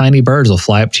these little tiny birds will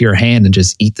fly up to your hand and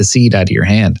just eat the seed out of your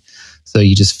hand. So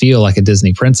you just feel like a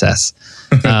Disney princess.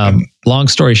 Long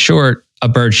story short, a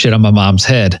bird shit on my mom's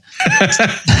head.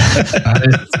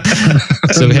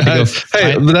 So we had to go.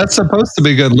 Hey, but that's supposed to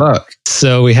be good luck.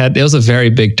 So it was a very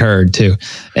big turd too.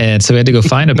 And so we had to go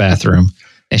find a bathroom.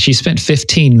 And she spent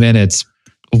 15 minutes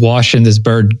washing this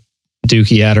bird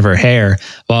dookie out of her hair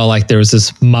while like there was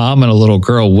this mom and a little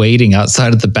girl waiting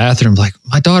outside of the bathroom. Like,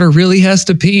 my daughter really has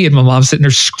to pee. And my mom's sitting there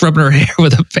scrubbing her hair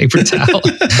with a paper towel.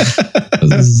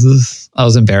 I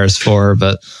was embarrassed for her,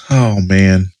 but oh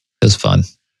man, it was fun.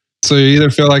 So you either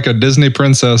feel like a Disney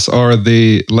princess or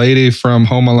the lady from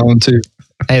Home Alone 2.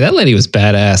 Hey, that lady was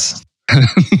badass.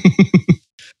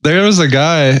 There was a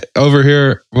guy over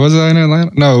here. Was I in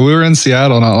Atlanta? No, we were in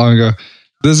Seattle not long ago.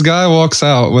 This guy walks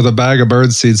out with a bag of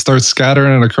bird seed, starts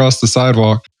scattering it across the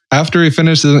sidewalk. After he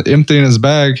finishes emptying his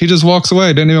bag, he just walks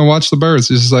away. Didn't even watch the birds.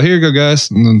 He's just like, "Here you go, guys,"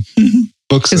 and then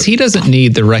books it. Because he doesn't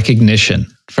need the recognition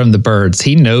from the birds.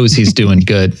 He knows he's doing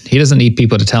good. He doesn't need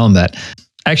people to tell him that.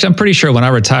 Actually, I'm pretty sure when I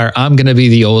retire, I'm going to be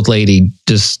the old lady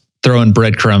just throwing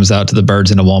breadcrumbs out to the birds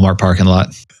in a Walmart parking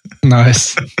lot.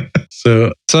 Nice.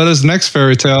 So this next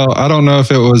fairy tale, I don't know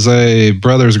if it was a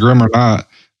Brothers Grimm or not,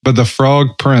 but The Frog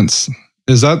Prince.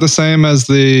 Is that the same as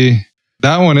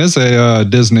that one is a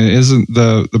Disney, isn't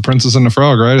the Princess and the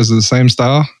Frog, right? Is it the same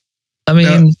style? I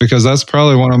mean, because that's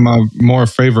probably one of my more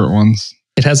favorite ones.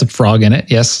 It has a frog in it.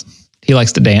 Yes. He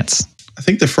likes to dance. I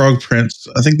think the Frog Prince,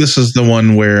 I think this is the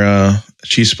one where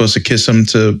she's supposed to kiss him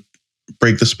to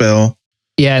break the spell.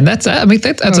 Yeah. And that's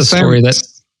a story that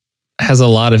has a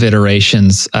lot of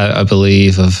iterations, I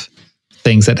believe, of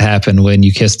things that happen when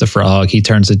you kiss the frog. He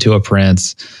turns into a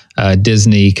prince.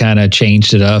 Disney kind of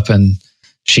changed it up and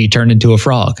she turned into a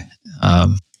frog.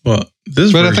 But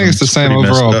I think it's the same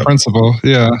overall principle.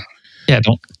 Yeah. Yeah.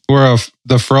 Where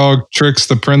the frog tricks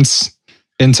the prince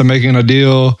into making a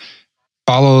deal.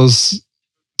 Follows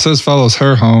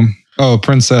her home. Oh,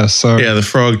 princess. Sorry. Yeah, the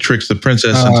frog tricks the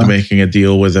princess into making a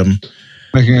deal with him.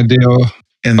 Making a deal.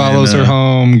 And follows her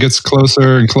home, gets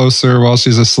closer and closer while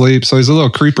she's asleep. So he's a little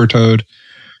creeper toad.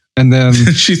 And then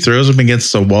she throws him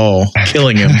against the wall,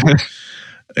 killing him.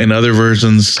 In other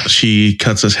versions, she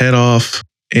cuts his head off.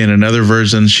 In another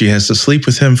version, she has to sleep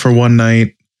with him for one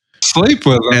night. Sleep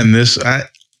with him? And this, I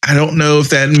don't know if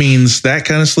that means that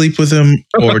kind of sleep with him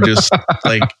or just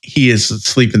like he is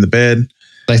asleep in the bed.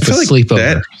 Like the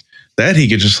sleepover. That he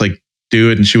could just like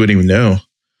do it and she wouldn't even know.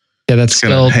 Yeah, that's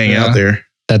still hang out there.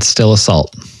 That's still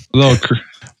assault.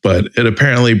 But it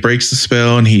apparently breaks the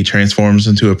spell and he transforms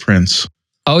into a prince.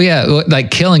 Oh yeah, like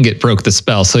killing it broke the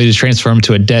spell, so he just transformed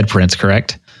to a dead prince,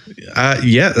 correct?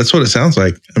 Yeah, that's what it sounds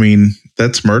like. I mean,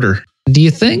 that's murder. Do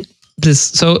you think this?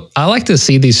 So I like to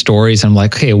see these stories. And I'm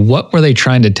like, okay, what were they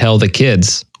trying to tell the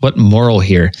kids? What moral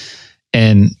here?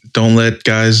 And don't let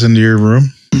guys into your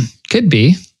room. Could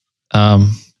be,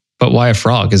 but why a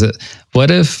frog? Is it? What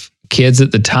if kids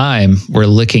at the time were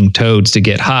licking toads to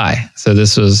get high? So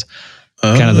this was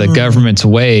kind of the government's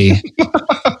way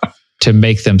to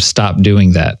make them stop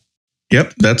doing that.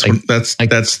 Yep, that's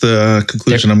the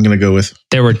conclusion I'm going to go with.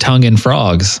 There were tongue-in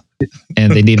frogs,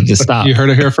 and they needed to stop. You heard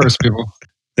it here first, people.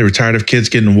 They were tired of kids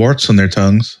getting warts on their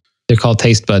tongues. They're called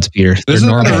taste buds, Peter. Isn't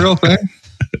that a real thing?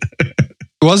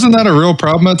 Wasn't that a real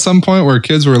problem at some point where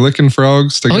kids were licking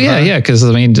frogs? To get high? Yeah, because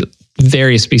I mean,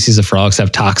 various species of frogs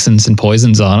have toxins and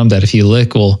poisons on them that if you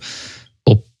lick will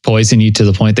poison you to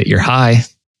the point that you're high.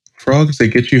 Frogs, they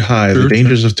get you high. The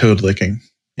dangers of toad licking.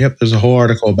 Yep, there's a whole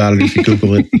article about it if you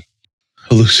Google it.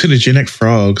 Hallucinogenic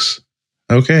frogs.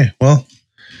 Okay, well,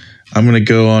 I'm going to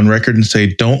go on record and say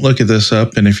don't look at this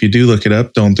up. And if you do look it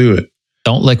up, don't do it.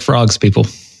 Don't lick frogs, people.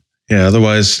 Yeah,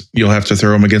 otherwise you'll have to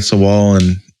throw him against the wall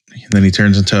and then he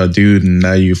turns into a dude and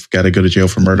now you've got to go to jail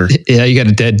for murder. Yeah, you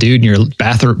got a dead dude in your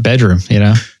bedroom, you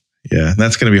know? Yeah,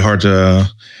 that's going to be hard to...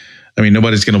 I mean,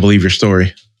 nobody's going to believe your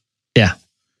story. Yeah.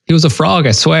 He was a frog,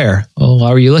 I swear. Well,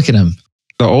 why were you licking him?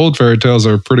 The old fairy tales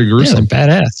are pretty gruesome. Yeah,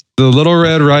 they're badass. The Little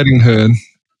Red Riding Hood.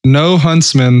 No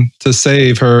huntsman to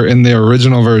save her in the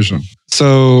original version.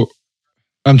 So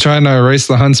I'm trying to erase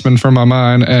the huntsman from my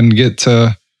mind and get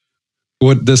to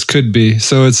what this could be.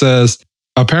 So it says,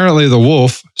 apparently the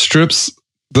wolf strips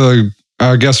the,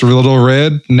 I guess, Little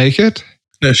Red naked.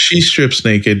 No, she strips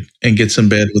naked and gets in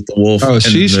bed with the wolf. Oh,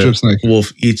 she strips naked.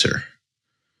 Wolf eats her.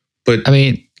 But I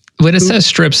mean, when it says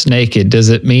strips naked, does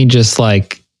it mean just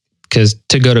like, because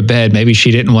to go to bed, maybe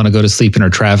she didn't want to go to sleep in her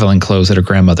traveling clothes at her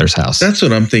grandmother's house. That's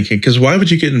what I'm thinking. Because why would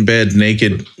you get in bed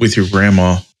naked with your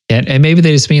grandma? And maybe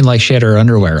they just mean like she had her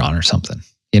underwear on or something.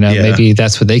 You know, maybe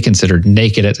that's what they considered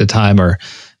naked at the time, or,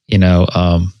 you know,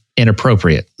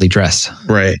 inappropriately dressed.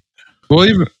 Right. Well,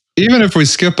 even if we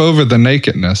skip over the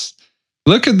nakedness,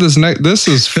 look at this. This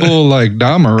is full like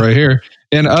Dahmer right here.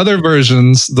 In other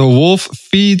versions, the wolf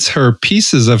feeds her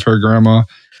pieces of her grandma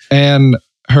and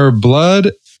her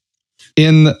blood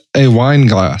in a wine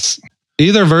glass.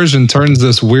 Either version turns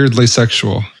this weirdly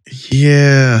sexual.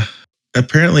 Yeah.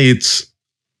 Apparently it's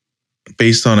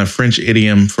based on a French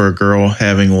idiom for a girl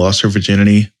having lost her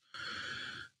virginity.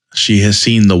 She has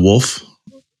seen the wolf,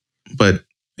 but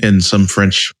in some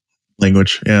French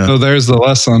language. Yeah. So there's the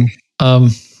lesson.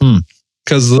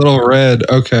 Because Little Red,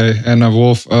 okay, and a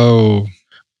wolf, oh.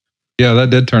 Yeah, that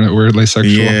did turn it weirdly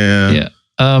sexual. Yeah.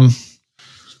 Yeah.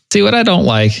 See, what I don't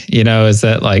like, you know, is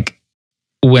that like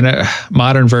when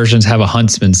modern versions have a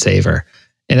huntsman save her,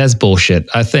 and that's bullshit.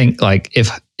 I think like if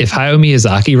Hayao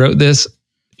Miyazaki wrote this,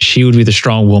 she would be the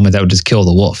strong woman that would just kill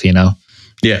the wolf, you know?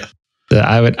 Yeah.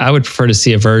 I would prefer to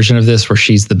see a version of this where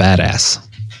she's the badass.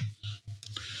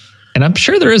 And I'm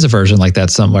sure there is a version like that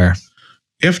somewhere.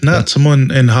 If not, someone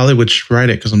in Hollywood should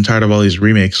write it because I'm tired of all these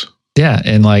remakes. Yeah,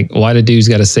 and like, why do dudes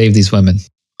got to save these women?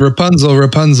 Rapunzel,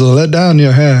 let down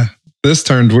your hair. This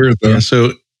turned weird though. Yeah,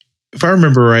 so if I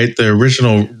remember right, the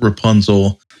original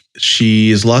Rapunzel,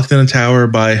 she is locked in a tower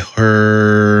by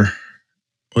her,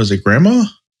 was it grandma?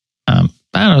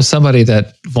 I don't know, somebody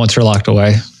that wants her locked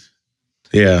away.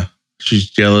 Yeah, she's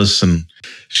jealous and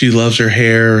she loves her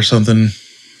hair or something.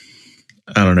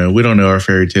 I don't know. We don't know our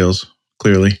fairy tales,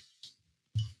 clearly.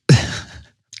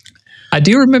 I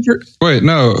do remember. Wait,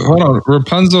 no, hold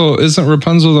on. Isn't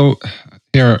Rapunzel the...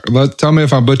 Here, tell me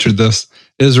if I butchered this.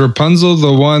 Is Rapunzel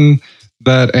the one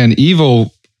that an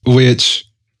evil witch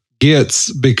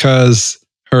gets because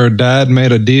her dad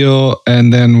made a deal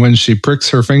and then when she pricks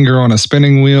her finger on a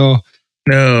spinning wheel?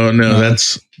 No,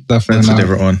 that's definitely a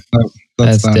different one. No,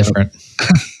 that's different.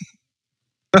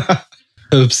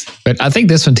 Oops. But I think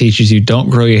this one teaches you don't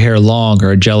grow your hair long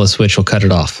or a jealous witch will cut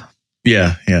it off.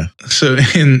 Yeah, yeah. So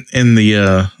in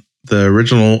the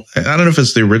original, I don't know if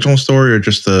it's the original story or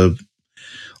just the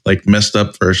like messed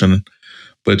up version,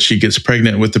 but she gets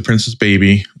pregnant with the prince's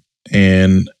baby,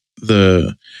 and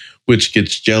the witch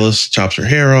gets jealous, chops her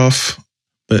hair off.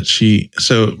 But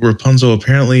so Rapunzel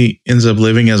apparently ends up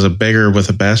living as a beggar with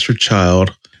a bastard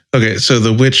child. Okay, so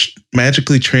the witch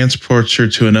magically transports her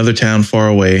to another town far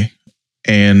away,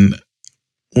 and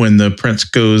when the prince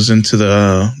goes into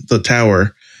the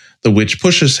tower, the witch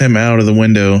pushes him out of the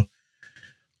window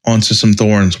onto some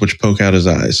thorns, which poke out his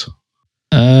eyes.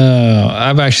 Oh,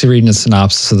 I'm actually reading a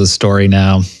synopsis of the story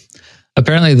now.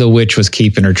 Apparently, the witch was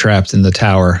keeping her trapped in the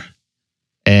tower,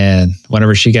 and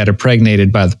whenever she got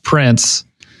impregnated by the prince,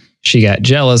 she got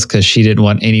jealous because she didn't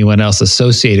want anyone else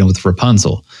associated with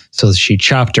Rapunzel. So she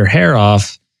chopped her hair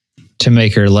off to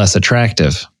make her less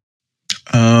attractive.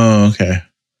 Oh, okay.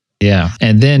 Yeah.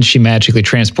 And then she magically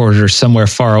transported her somewhere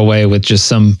far away with just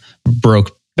some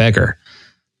broke beggar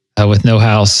with no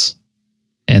house.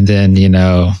 And then,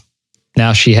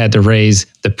 now she had to raise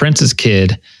the prince's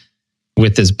kid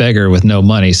with this beggar with no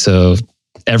money. So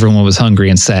everyone was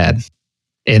hungry and sad.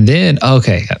 And then,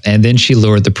 and then she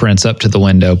lured the prince up to the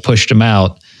window, pushed him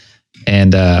out,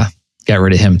 and got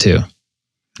rid of him too.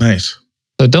 Nice.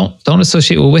 So don't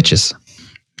associate with witches.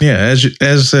 Yeah,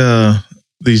 as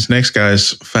these next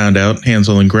guys found out,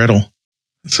 Hansel and Gretel.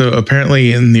 So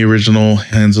apparently in the original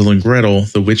Hansel and Gretel,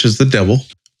 the witch is the devil,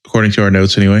 according to our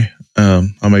notes anyway.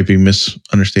 I might be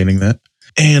misunderstanding that.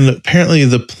 And apparently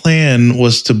the plan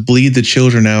was to bleed the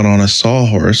children out on a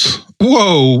sawhorse.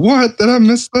 Whoa, what? Did I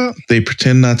miss that? They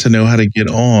pretend not to know how to get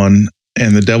on,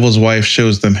 and the devil's wife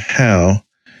shows them how.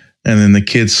 And then the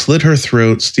kids slit her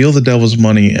throat, steal the devil's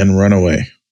money, and run away.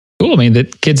 Cool. I mean, the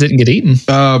kids didn't get eaten.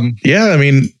 Yeah, I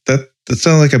mean, that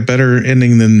sounds like a better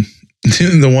ending than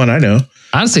the one I know.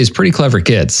 Honestly, it's pretty clever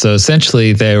kids. So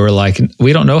essentially, they were like,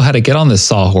 we don't know how to get on this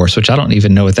sawhorse, which I don't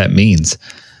even know what that means.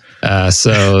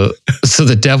 So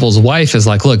the devil's wife is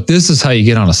like, look, this is how you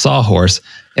get on a sawhorse.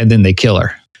 And then they kill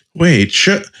her. Wait,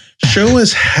 show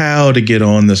us how to get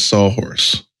on the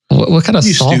sawhorse. What kind of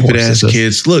you sawhorse stupid ass is this?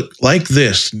 kids? Look, like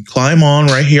this. Climb on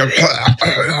right here.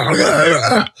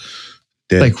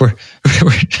 Dead. Like we're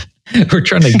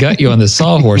trying to gut you on the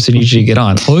sawhorse and you should get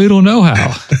on. Oh, you don't know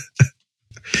how.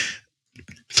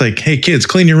 It's like, hey kids,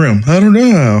 clean your room. I don't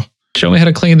know how. Show me how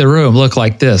to clean the room. Look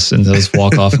like this. And they'll just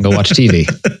walk off and go watch TV.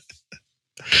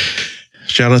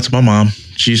 Shout out to my mom.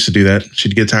 She used to do that.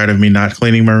 She'd get tired of me not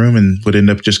cleaning my room and would end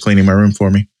up just cleaning my room for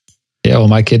me. Yeah, well,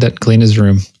 my kid doesn't clean his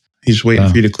room. He's waiting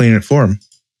for you to clean it for him.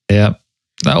 Yeah.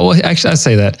 No, well, actually, I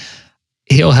say that.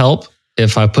 He'll help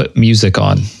if I put music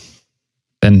on.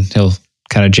 Then he'll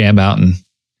kind of jam out and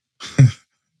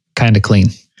kind of clean.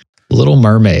 Little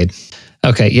Mermaid.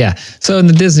 Okay, yeah. So in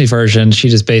the Disney version, she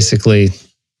just basically,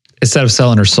 instead of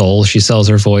selling her soul, she sells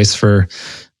her voice for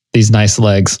these nice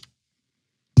legs.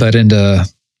 But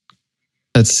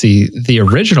let's see, the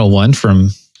original one from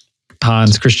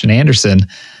Hans Christian Andersen,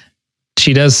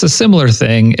 she does a similar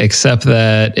thing, except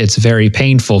that it's very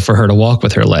painful for her to walk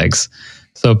with her legs.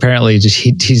 So apparently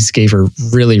he just gave her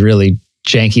really, really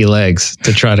janky legs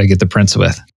to try to get the prince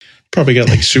with. Probably got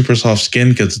like super soft skin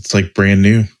because it's like brand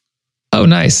new. Oh,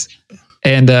 nice.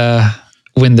 And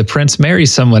when the prince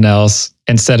marries someone else,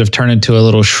 instead of turning to a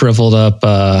little shriveled up,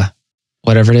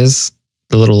 whatever it is,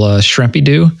 the little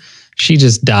shrimpy-doo, she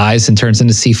just dies and turns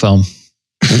into sea foam.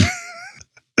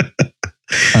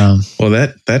 Well,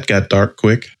 that got dark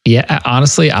quick. Yeah,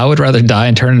 honestly, I would rather die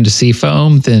and turn into sea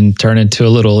foam than turn into a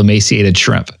little emaciated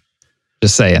shrimp.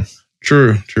 Just saying.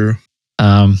 True.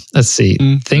 Let's see.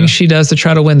 Things she does to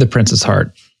try to win the prince's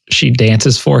heart. She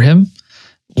dances for him,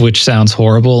 which sounds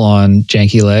horrible on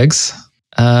janky legs.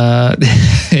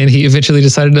 And he eventually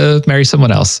decided to marry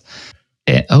someone else.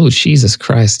 And, oh, Jesus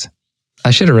Christ. I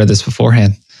should have read this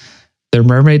beforehand. Their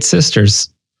mermaid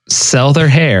sisters sell their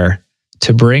hair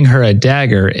to bring her a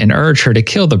dagger and urge her to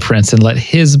kill the prince and let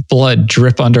his blood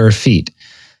drip under her feet,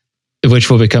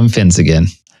 which will become fins again.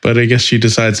 But I guess she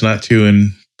decides not to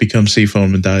and becomes sea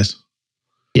foam and dies.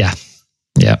 Yeah.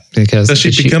 Because does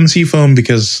she become sea foam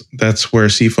because that's where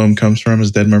sea foam comes from,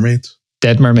 is dead mermaids?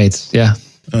 Dead mermaids, yeah.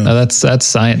 No, that's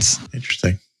science.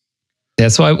 Interesting.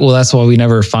 That's why we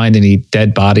never find any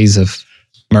dead bodies of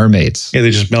mermaids. Yeah,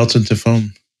 they just melt into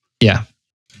foam. Yeah.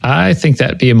 I think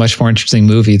that'd be a much more interesting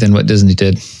movie than what Disney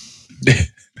did.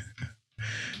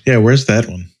 Yeah, where's that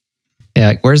one?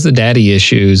 Yeah, where's the daddy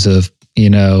issues of,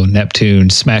 Neptune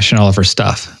smashing all of her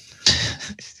stuff?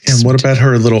 And what about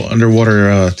her little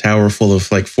underwater tower full of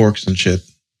like forks and shit?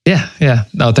 Yeah.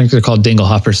 No, I think they're called dingle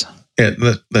hoppers. Yeah,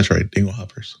 that's right, dingle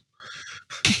hoppers.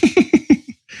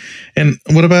 And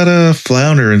what about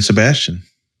Flounder and Sebastian?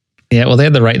 Yeah, well, they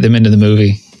had to write them into the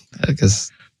movie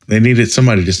because They needed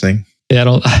somebody to sing. I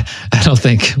don't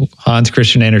think Hans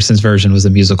Christian Andersen's version was a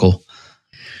musical.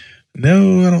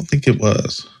 No, I don't think it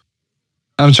was.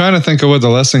 I'm trying to think of what the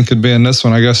lesson could be in this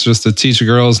one. I guess just to teach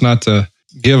girls not to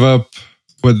give up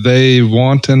what they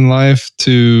want in life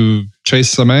to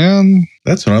chase a man.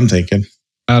 That's what I'm thinking.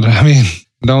 I mean,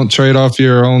 don't trade off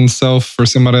your own self for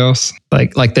somebody else.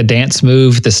 Like the dance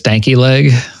move, the stanky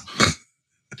leg.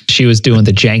 She was doing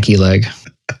the janky leg.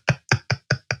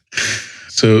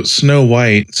 So Snow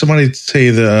White. Somebody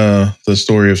say the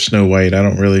story of Snow White. I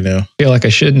don't really know. I feel like I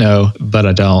should know, but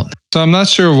I don't. So I'm not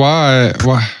sure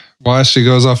why she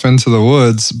goes off into the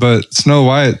woods, but Snow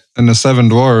White and the Seven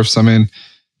Dwarfs, I mean,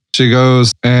 she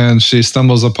goes and she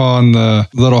stumbles upon the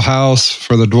little house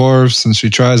for the dwarfs and she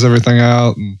tries everything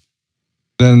out. And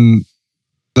then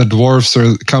the dwarfs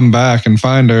come back and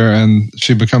find her and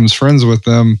she becomes friends with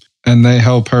them and they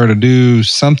help her to do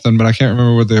something, but I can't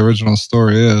remember what the original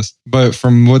story is. But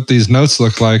from what these notes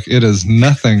look like, it is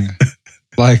nothing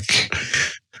like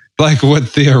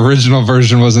what the original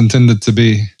version was intended to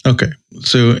be. Okay.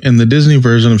 So in the Disney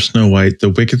version of Snow White, the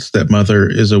wicked stepmother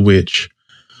is a witch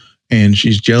and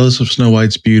she's jealous of Snow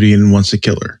White's beauty and wants to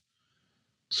kill her.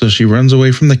 So she runs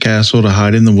away from the castle to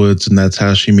hide in the woods, and that's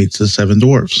how she meets the seven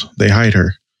dwarfs. They hide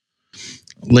her.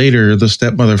 Later, the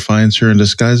stepmother finds her and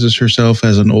disguises herself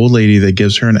as an old lady that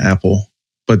gives her an apple,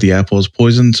 but the apple is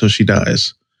poisoned, so she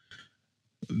dies.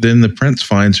 Then the prince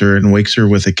finds her and wakes her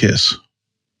with a kiss,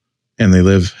 and they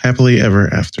live happily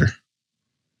ever after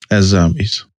as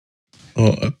zombies.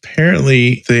 Well,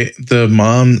 apparently, the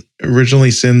mom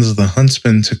originally sends the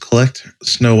huntsman to collect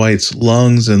Snow White's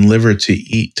lungs and liver to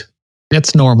eat.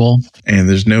 That's normal. And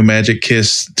there's no magic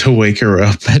kiss to wake her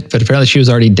up. But apparently she was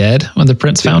already dead when the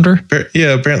prince found her.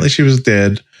 Yeah, apparently she was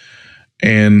dead.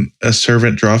 And a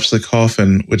servant drops the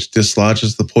coffin, which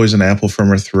dislodges the poison apple from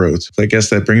her throat. So I guess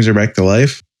that brings her back to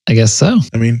life. I guess so.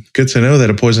 I mean, good to know that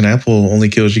a poison apple only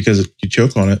kills you because you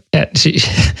choke on it.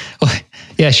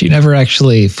 Yeah, she never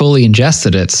actually fully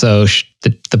ingested it. So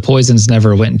the poisons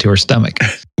never went into her stomach.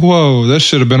 Whoa, this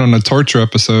should have been on a torture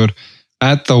episode.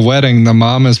 At the wedding, the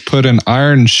mom is put in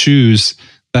iron shoes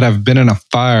that have been in a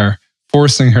fire,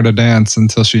 forcing her to dance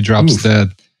until she drops dead.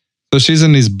 So she's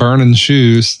in these burning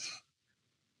shoes.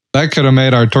 That could have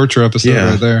made our torture episode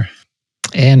right there.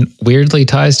 And weirdly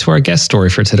ties to our guest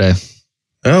story for today.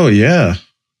 Oh, yeah.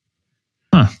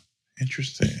 Huh.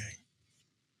 Interesting.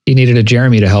 He needed a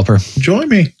Jeremy to help her. Join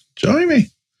me.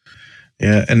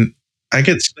 Yeah, and I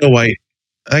get Snow White.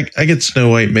 I get Snow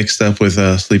White mixed up with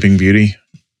Sleeping Beauty.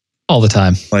 All the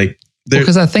time. Like,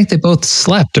 because I think they both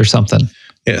slept or something.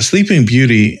 Yeah, Sleeping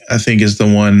Beauty, I think, is the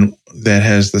one that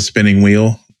has the spinning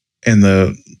wheel and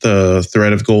the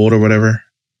thread of gold or whatever,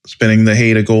 spinning the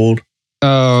hay to gold.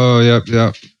 Oh,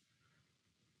 yep.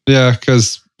 Yeah,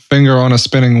 because finger on a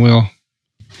spinning wheel.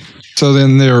 So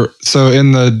in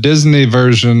the Disney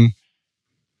version,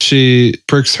 she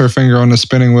pricks her finger on the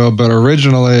spinning wheel, but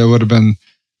originally it would have been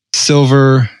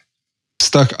silver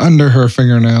stuck under her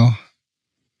fingernail.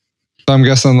 So I'm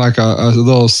guessing like a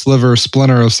little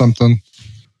splinter of something.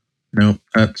 Nope,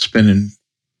 not spinning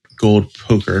gold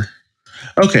poker.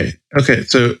 Okay.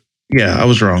 So yeah, I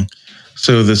was wrong.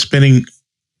 So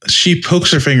she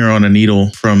pokes her finger on a needle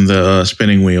from the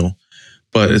spinning wheel,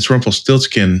 but it's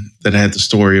Rumpelstiltskin that had the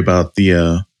story about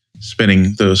the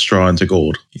spinning the straw into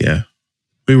gold. Yeah,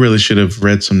 we really should have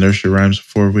read some nursery rhymes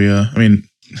before we.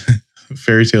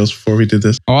 Fairy tales before we did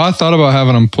this. Oh, I thought about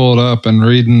having them pulled up and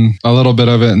reading a little bit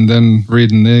of it and then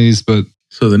reading these, but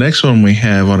so the next one we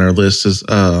have on our list is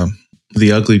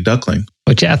The Ugly Duckling.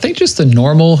 But yeah, I think just the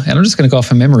normal, and I'm just going to go off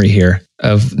of memory here,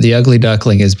 of The Ugly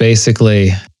Duckling is basically,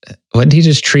 wasn't he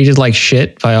just treated like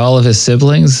shit by all of his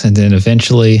siblings? And then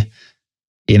eventually,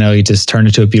 he just turned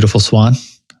into a beautiful swan?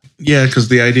 Yeah, because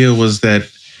the idea was that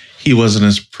he wasn't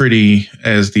as pretty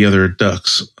as the other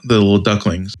ducks, the little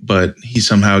ducklings, but he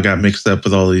somehow got mixed up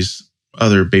with all these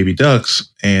other baby ducks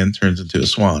and turns into a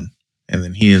swan. And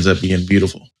then he ends up being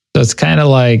beautiful. So it's kind of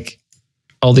like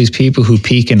all these people who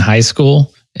peak in high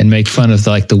school and make fun of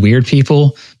the weird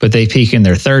people, but they peak in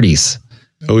their 30s.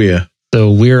 Oh, yeah.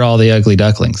 So we're all the ugly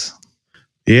ducklings.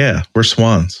 Yeah, we're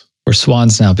swans. We're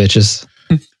swans now, bitches.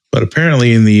 But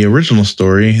apparently in the original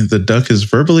story, the duck is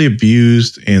verbally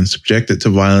abused and subjected to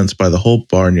violence by the whole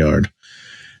barnyard.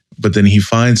 But then he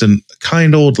finds a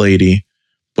kind old lady,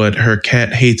 but her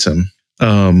cat hates him.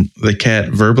 The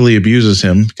cat verbally abuses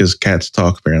him, because cats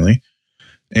talk apparently,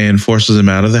 and forces him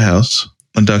out of the house.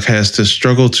 The duck has to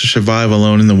struggle to survive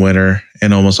alone in the winter,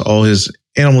 and almost all his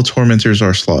animal tormentors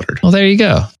are slaughtered. Well, there you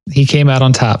go. He came out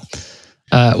on top.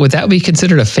 Would that be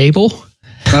considered a fable?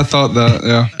 I thought that,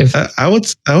 yeah. If, I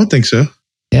would think so.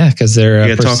 yeah, because they're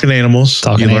You got talking animals.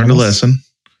 talking You learned animals. a lesson,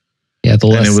 Yeah, the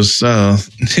and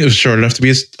lesson. it was short enough to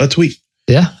be a tweet.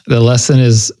 Yeah, the lesson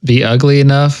is be ugly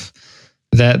enough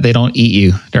that they don't eat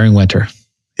you during winter,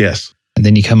 Yes. and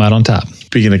then you come out on top.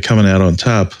 Speaking of coming out on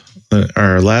top,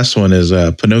 our last one is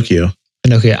Pinocchio.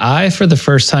 Pinocchio. I, for the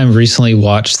first time recently,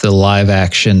 watched the live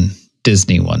action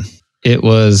Disney one. It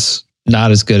was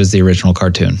not as good as the original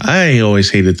cartoon. I always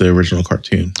hated the original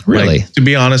cartoon. Really? Like, to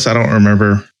be honest, I don't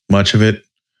remember much of it,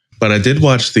 but I did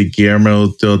watch the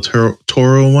Guillermo del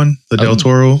Toro one, the Del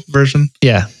Toro version.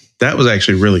 Yeah. That was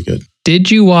actually really good. Did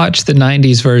you watch the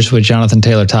 90s version with Jonathan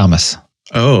Taylor Thomas?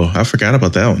 Oh, I forgot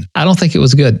about that one. I don't think it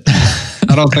was good.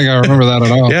 I don't think I remember that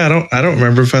at all. Yeah, I don't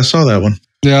remember if I saw that one.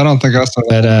 Yeah, I don't think I saw that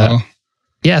But, at all.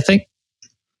 yeah, I think.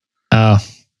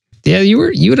 Yeah, you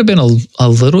would have been a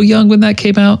little young when that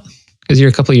came out because you're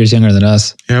a couple of years younger than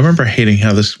us. Yeah, I remember hating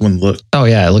how this one looked. Oh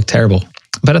yeah, it looked terrible.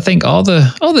 But I think all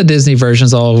the Disney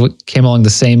versions all came along the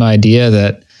same idea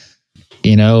that,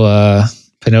 you know,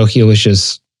 Pinocchio was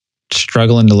just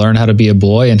struggling to learn how to be a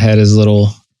boy and had his little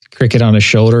cricket on his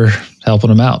shoulder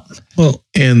helping him out. Well,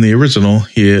 in the original,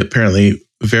 he apparently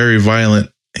very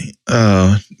violent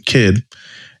kid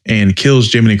and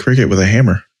kills Jiminy Cricket with a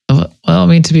hammer. Well, I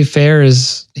mean, to be fair,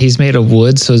 he's made of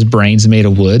wood, so his brain's made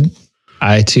of wood.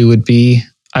 I too would be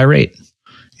irate.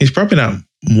 He's probably not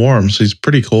warm, so he's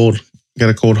pretty cold. Got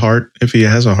a cold heart if he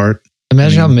has a heart.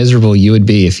 Imagine how miserable you would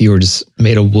be if you were just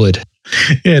made of wood.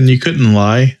 Yeah, and you couldn't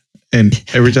lie. And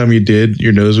every time you did,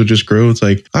 your nose would just grow. It's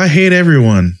like, I hate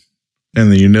everyone.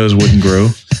 And then your nose wouldn't grow.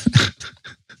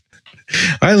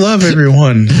 I love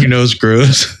everyone. Your nose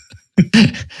grows.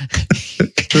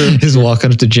 He's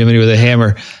walking up to Jiminy with a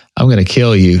hammer. I'm going to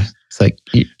kill you. It's like,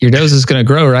 your nose is going to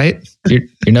grow, right? Your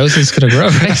nose is going to grow,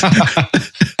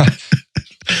 right?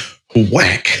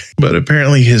 Whack. But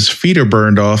apparently his feet are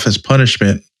burned off as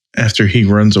punishment after he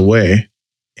runs away.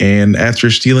 And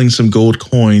after stealing some gold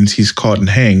coins, he's caught and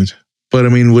hanged. But I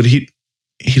mean, he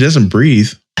doesn't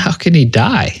breathe. How can he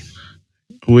die?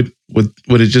 Would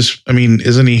it just, I mean,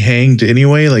 isn't he hanged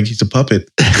anyway? Like he's a puppet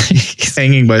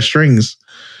hanging by strings.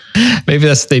 Maybe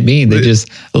that's what they mean. They just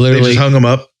literally They just hung him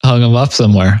up. hung him up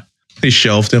somewhere. They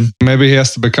shelved him. Maybe he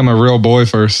has to become a real boy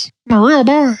first. I'm a real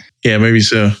boy. Yeah, maybe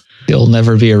so. He'll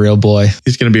never be a real boy,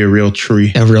 He's going to be a real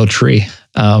tree. a real tree.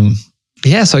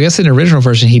 Yeah, so I guess in the original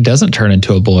version, he doesn't turn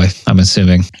into a boy, I'm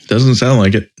assuming. Doesn't sound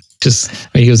like it. Just, I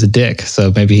mean, he was a dick,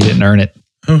 so maybe he didn't earn it.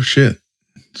 Oh, shit.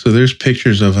 So there's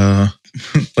pictures of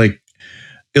like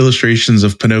illustrations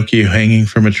of Pinocchio hanging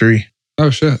from a tree. Oh,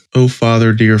 shit. Oh,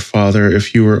 father, dear father,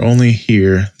 if you were only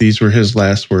here. These were his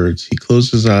last words. He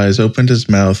closed his eyes, opened his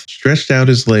mouth, stretched out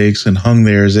his legs, and hung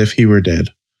there as if he were dead.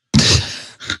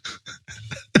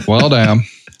 Well, damn.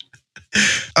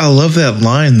 I love that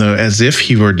line, though, as if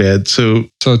he were dead. So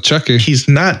Chucky. he's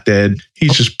not dead.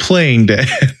 He's just playing dead.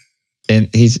 And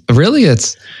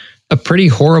it's a pretty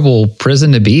horrible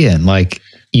prison to be in. Like,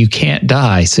 you can't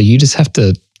die, so you just have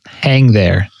to hang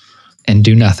there and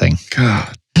do nothing.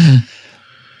 God.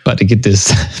 But to get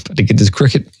this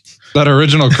cricket, That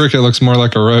original cricket looks more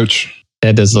like a roach.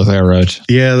 that does look like a roach.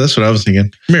 Yeah, that's what I was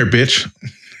thinking. Come here, bitch.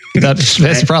 That's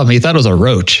the problem. He thought it was a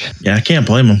roach. Yeah, I can't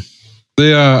blame him.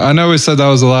 I know we said that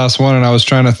was the last one, and I was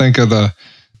trying to think of the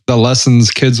lessons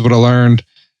kids would have learned.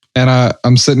 And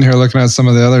I'm sitting here looking at some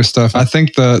of the other stuff. I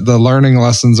think the learning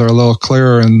lessons are a little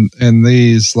clearer in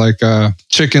these, like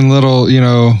Chicken Little,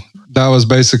 that was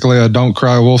basically a don't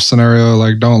cry wolf scenario,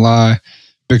 like don't lie.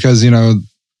 Because,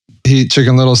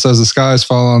 Chicken Little says the sky's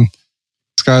falling,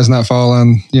 sky's not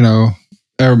falling,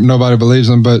 nobody believes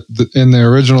him. But in the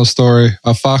original story,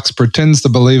 a fox pretends to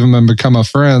believe him and become a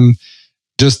friend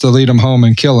just to lead him home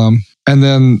and kill him. And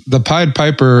then the Pied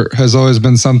Piper has always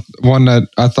been one that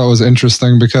I thought was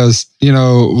interesting because,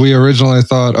 we originally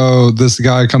thought, oh, this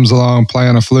guy comes along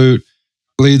playing a flute,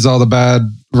 leads all the bad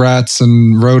rats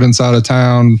and rodents out of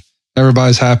town.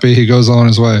 Everybody's happy. He goes on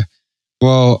his way.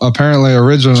 Well, apparently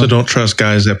originally... So don't trust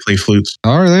guys that play flutes.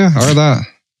 Or that.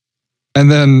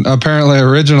 And then apparently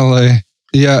originally,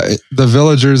 the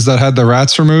villagers that had the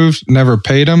rats removed never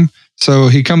paid him. So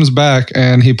he comes back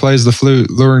and he plays the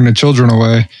flute, luring the children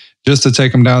away just to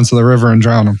take them down to the river and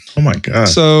drown them. Oh my God.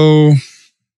 So,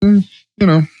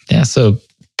 Yeah, so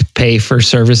pay for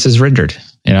services rendered,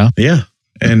 Yeah.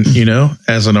 And,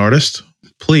 as an artist,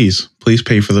 please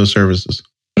pay for those services.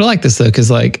 But I like this though,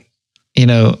 because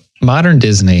modern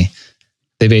Disney,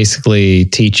 they basically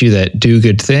teach you that do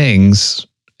good things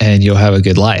and you'll have a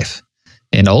good life.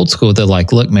 In old school, they're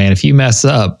like, look, man, if you mess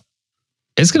up,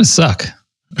 it's going to suck.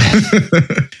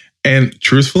 And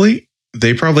truthfully,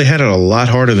 they probably had it a lot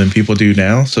harder than people do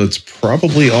now. So it's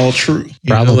probably all true.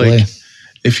 Probably. Like,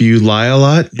 if you lie a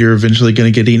lot, you're eventually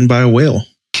going to get eaten by a whale.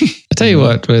 I tell you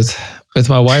what, with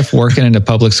my wife working in the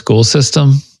public school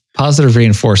system, positive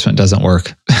reinforcement doesn't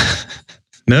work.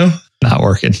 No? Not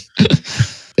working.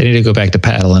 They need to go back to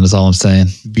paddling is all I'm saying.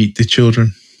 Beat the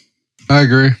children. I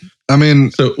agree. I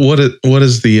mean, So what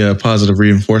is the positive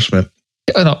reinforcement?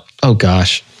 Oh, no. Oh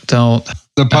gosh. Don't.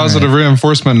 the positive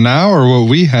reinforcement now or what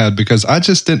we had, because I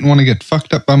just didn't want to get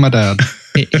fucked up by my dad.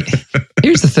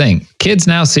 Here's the thing. Kids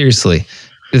now, seriously,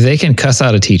 they can cuss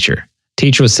out a teacher.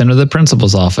 Teacher was sent to the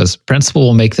principal's office. Principal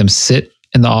will make them sit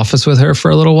in the office with her for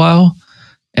a little while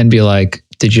and be like,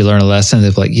 did you learn a lesson?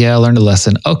 They'll be like, yeah, I learned a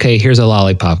lesson. Okay, here's a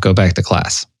lollipop. Go back to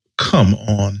class. Come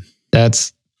on.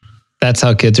 That's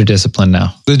how kids are disciplined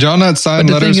now. Did y'all not sign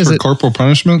But the thing letters is for that- corporal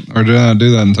punishment, or did I not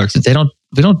do that in Texas?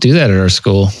 We don't do that at our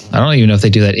school. I don't even know if they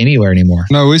do that anywhere anymore.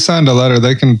 No, we signed a letter.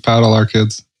 They can paddle our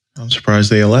kids. I'm surprised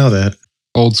they allow that.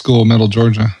 Old school, middle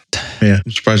Georgia. Yeah.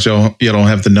 I'm surprised y'all don't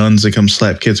have the nuns that come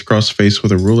slap kids across the face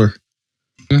with a ruler.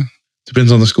 Yeah.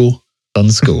 Depends on the school. On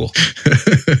the school.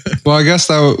 Well, I guess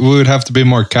that we would have to be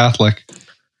more Catholic.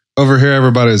 Over here,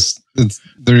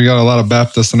 there you got a lot of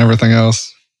Baptists and everything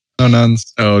else. No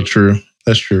nuns. Oh, true.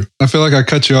 That's true. I feel like I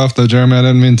cut you off though, Jeremy. I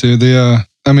didn't mean to.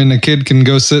 The kid can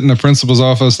go sit in the principal's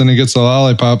office and he gets a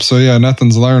lollipop. So yeah,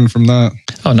 nothing's learned from that.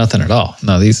 Oh, nothing at all.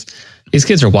 No, these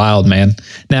kids are wild, man.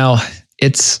 Now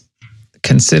it's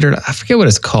considered, I forget what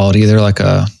it's called, either like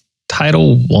a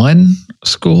Title I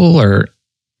school or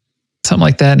something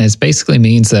like that. And it basically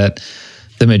means that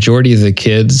the majority of the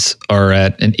kids are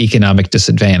at an economic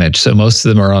disadvantage. So most of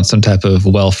them are on some type of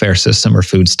welfare system or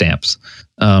food stamps.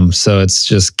 So it's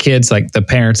just kids, like the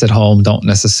parents at home don't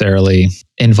necessarily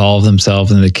involve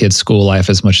themselves in the kids' school life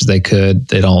as much as they could.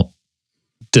 They don't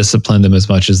discipline them as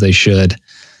much as they should.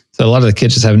 So a lot of the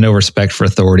kids just have no respect for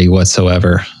authority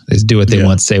whatsoever. They just do what they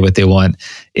want, say what they want.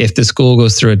 If the school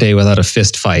goes through a day without a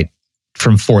fist fight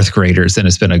from fourth graders, then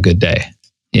it's been a good day.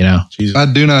 You know? Jesus.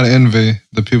 I do not envy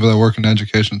the people that work in the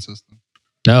education system.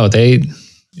 No,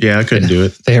 Yeah, I couldn't do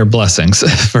it. they are blessings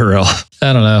for real.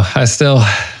 I don't know.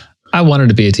 I wanted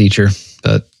to be a teacher,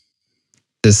 but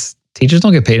teachers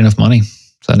don't get paid enough money.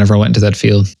 So I never went into that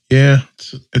field. Yeah,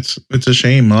 it's a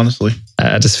shame, honestly.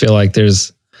 I just feel like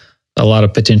there's a lot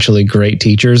of potentially great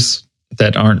teachers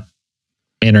that aren't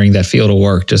entering that field of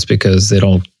work just because they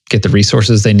don't get the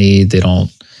resources they need. They don't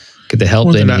get the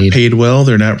help They're they need. not paid well.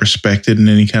 They're not respected in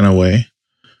any kind of way.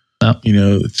 No. You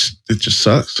know, it just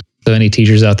sucks. So any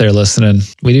teachers out there listening,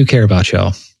 we do care about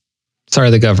y'all. Sorry,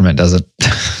 the government doesn't.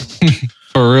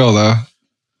 For real though.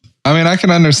 I mean, I can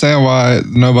understand why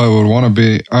nobody would want to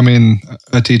be. I mean,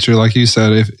 a teacher, like you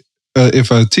said,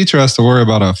 if a teacher has to worry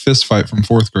about a fist fight from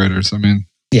fourth graders, I mean,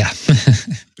 Yeah.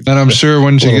 and I'm sure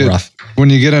when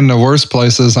you get into worse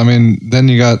places, I mean, then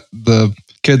you got the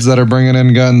kids that are bringing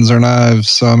in guns or knives.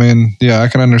 So I mean, yeah, I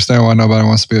can understand why nobody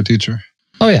wants to be a teacher.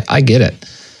 Oh yeah, I get it.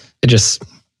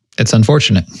 It's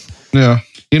unfortunate. Yeah.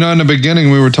 You know, in the beginning,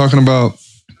 we were talking about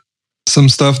some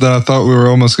stuff that I thought we were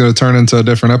almost going to turn into a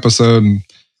different episode. And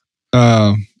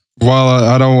while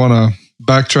I don't want to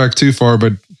backtrack too far,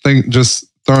 but just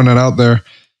throwing it out there,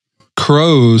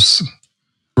 crows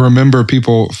remember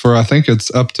people for, I think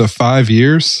it's up to 5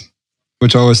 years,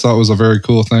 which I always thought was a very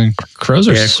cool thing. Crows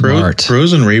are smart.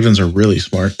 Crows and ravens are really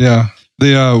smart. Yeah.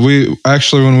 We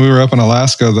actually, when we were up in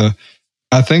Alaska,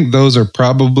 I think those are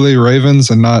probably ravens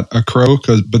and not a crow,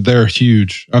 but they're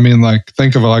huge. I mean, like,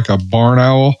 think of it like a barn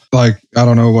owl. Like, I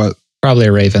don't know what. Probably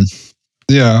a raven.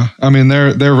 Yeah. I mean,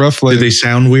 they're roughly. Did they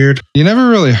sound weird? You never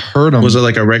really heard them. Was it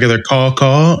like a regular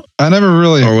caw? I never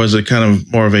really. Or was it kind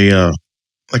of more of a,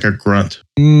 like a grunt?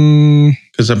 Mm,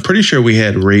 Because I'm pretty sure we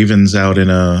had ravens out in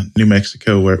New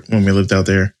Mexico when we lived out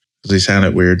there. Because they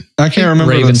sounded weird. I can't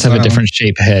remember. Ravens have a different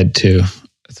shape head too.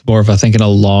 It's more of, I think, an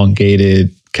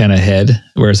elongated kind of head,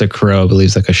 whereas a crow, I believe,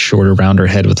 is like a shorter, rounder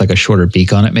head with like a shorter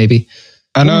beak on it, maybe.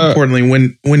 I know. More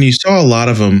importantly, when you saw a lot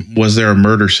of them, was there a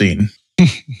murder scene?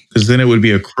 Because then it would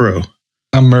be a crow.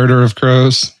 A murder of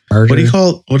crows. Murder. What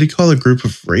do you call a group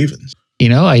of ravens? You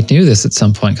know, I knew this at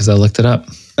some point because I looked it up.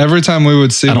 Every time we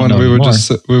would see I don't one, know we would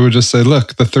anymore. just say,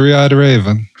 "Look, the three-eyed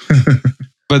raven."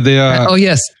 But Oh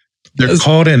yes, They're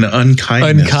called an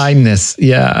unkindness. unkindness.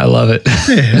 Yeah, I love it.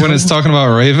 when it's talking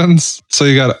about ravens, so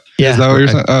you got Yeah, is that what you're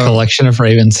saying? a collection of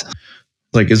ravens.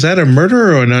 Like, is that a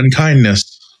murder or an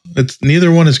unkindness?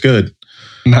 Neither one is good.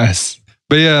 Nice.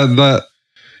 But yeah, that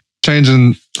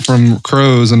changing from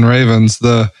crows and ravens,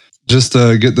 just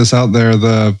to get this out there,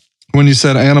 when you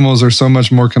said animals are so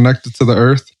much more connected to the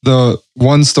earth, the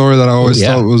one story that I always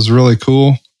thought was really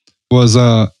cool was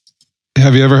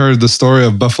Have you ever heard the story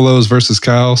of buffaloes versus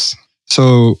cows?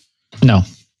 So No.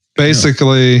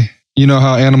 basically, you know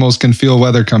how animals can feel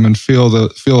weather coming, feel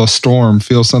a storm,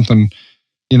 feel something,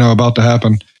 about to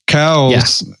happen.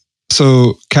 Cows,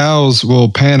 So cows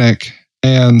will panic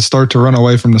and start to run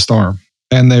away from the storm.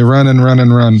 And they run and run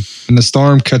and run, and the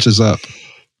storm catches up.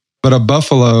 But a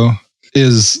buffalo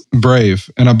is brave,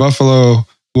 and a buffalo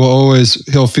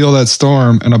he'll feel that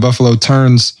storm, and a buffalo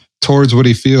turns towards what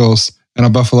he feels, and a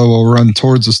buffalo will run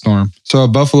towards the storm. So a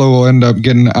buffalo will end up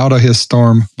getting out of his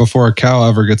storm before a cow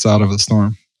ever gets out of the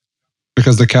storm,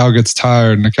 because the cow gets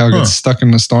tired and the cow gets stuck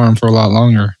in the storm for a lot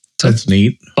longer. That's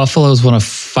neat. Buffaloes want to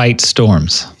fight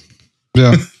storms.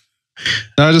 Yeah.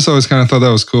 I just always kind of thought that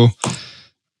was cool.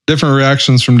 Different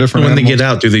reactions from different When animals. they get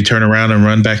out, do they turn around and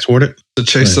run back toward it? To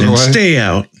chase it And away. stay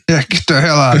out. Yeah, get the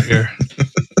hell out of here.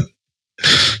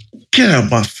 Get out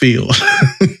of my field.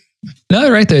 No,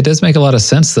 right there. It does make a lot of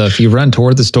sense, though. If you run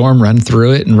toward the storm, run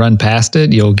through it, and run past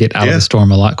it, you'll get out of the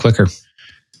storm a lot quicker.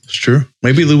 It's true.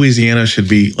 Maybe Louisiana should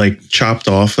be like chopped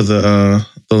off of the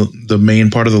main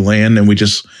part of the land, and we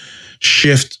just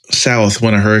shift south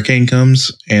when a hurricane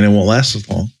comes, and it won't last as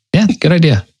long. Yeah, good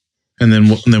idea. And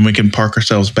then we can park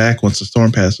ourselves back once the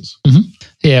storm passes.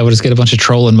 Yeah, we'll just get a bunch of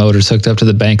trolling motors hooked up to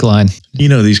the bank line.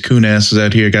 These coon asses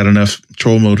out here got enough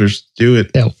troll motors to do it.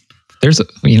 Yeah,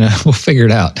 we'll figure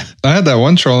it out. I had that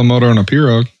one trolling motor on a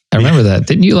pirogue. I remember that.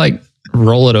 Didn't you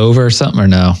roll it over or something, or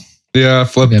no? Yeah, I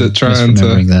flipped Maybe it trying to.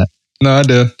 misremembering that. No, I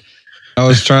did. I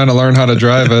was trying to learn how to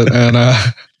drive it, and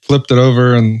flipped it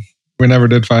over, and we never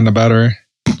did find the battery.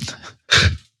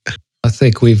 I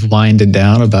think we've winded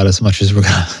down about as much as we're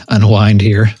going to unwind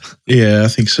here. Yeah, I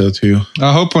think so too.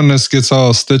 I hope when this gets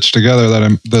all stitched together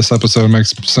that this episode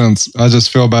makes sense. I just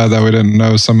feel bad that we didn't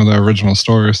know some of the original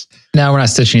stories. No, we're not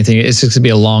stitching anything. It's just going to be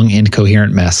a long,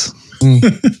 incoherent mess.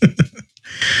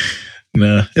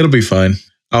 Nah, it'll be fine.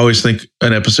 I always think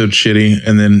an episode's shitty,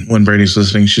 and then when Brady's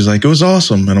listening, she's like, "It was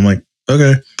awesome," and I'm like,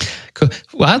 "Okay." Cool.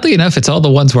 Well, oddly enough, it's all the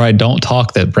ones where I don't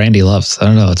talk that Brandy loves. I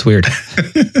don't know. It's weird.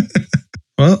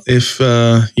 Well, if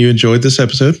you enjoyed this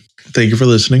episode, thank you for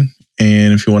listening.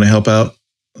 And if you want to help out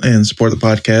and support the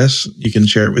podcast, you can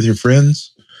share it with your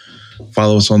friends,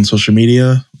 follow us on social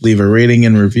media, leave a rating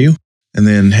and review, and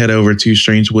then head over to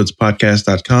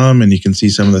strangewoodspodcast.com and you can see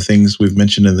some of the things we've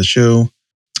mentioned in the show.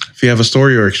 If you have a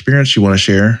story or experience you want to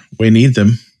share, we need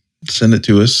them. Send it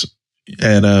to us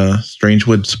at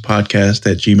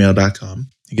strangewoodspodcast@gmail.com.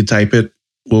 You can type it,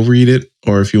 we'll read it,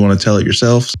 or if you want to tell it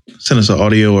yourself, send us an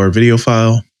audio or video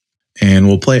file and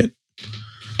we'll play it.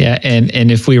 Yeah,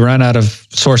 and if we run out of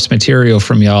source material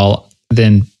from y'all,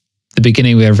 then the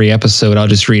beginning of every episode, I'll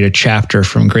just read a chapter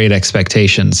from Great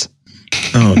Expectations.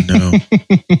 Oh, no.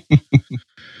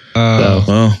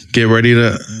 Well, get ready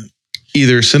to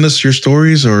either send us your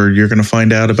stories or you're going to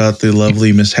find out about the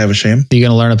lovely Miss Havisham. You're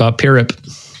going to learn about Pirip.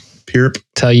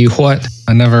 Tell you what.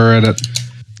 I never read it.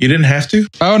 You didn't have to?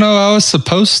 Oh, no, I was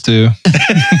supposed to.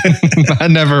 I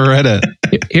never read it.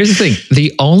 Here's the thing.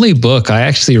 The only book I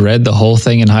actually read the whole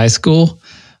thing in high school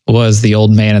was The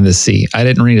Old Man and the Sea. I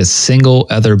didn't read a single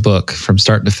other book from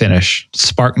start to finish.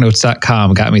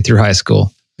 SparkNotes.com got me through high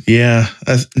school. Yeah,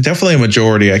 definitely a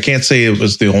majority. I can't say it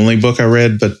was the only book I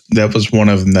read, but that was one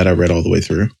of them that I read all the way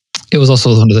through. It was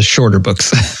also one of the shorter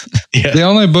books. Yeah. The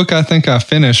only book I think I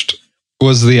finished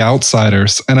was The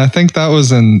Outsiders. And I think that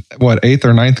was in, 8th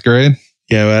or 9th grade?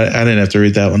 Yeah, I didn't have to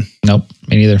read that one. Nope,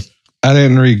 me neither. I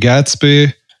didn't read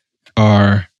Gatsby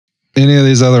or any of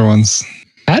these other ones.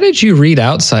 How did you read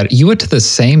Outside? You went to the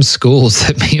same schools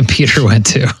that me and Peter went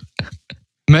to.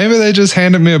 Maybe they just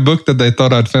handed me a book that they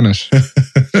thought I'd finish.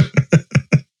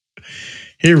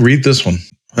 Here, read this one.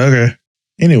 Okay.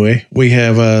 Anyway, we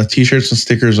have t-shirts and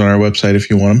stickers on our website if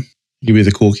you want them. You can be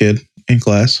the cool kid in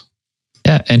class.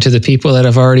 Yeah, and to the people that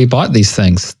have already bought these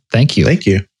things, thank you. Thank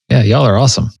you. Yeah, y'all are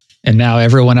awesome. And now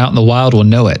everyone out in the wild will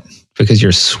know it because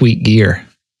you're sweet gear.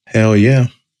 Hell yeah.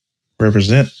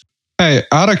 Represent. Hey,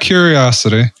 out of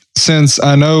curiosity, since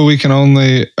I know we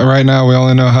only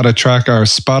know how to track our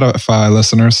Spotify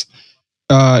listeners,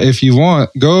 if you want,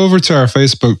 go over to our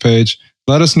Facebook page.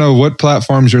 Let us know what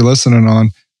platforms you're listening on.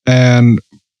 And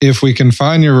if we can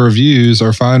find your reviews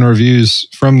or find reviews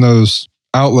from those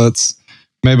outlets,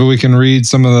 maybe we can read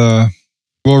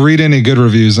we'll read any good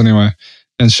reviews anyway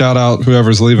and shout out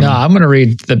whoever's leaving No, them. I'm going to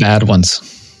read the bad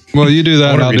ones. Well, you do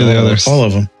that and I'll do the others. All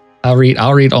of them. I'll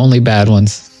read only bad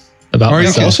ones about You can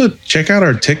myself. also check out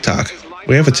our TikTok.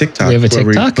 We have a TikTok. We have a where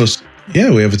we TikTok? post- yeah,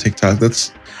 we have a TikTok. That's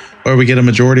where we get a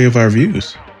majority of our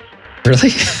views. Really?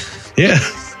 Yeah.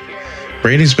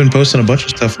 Brady's been posting a bunch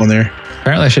of stuff on there.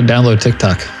 Apparently I should download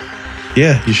TikTok.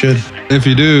 Yeah, you should. If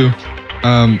you do,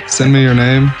 send me your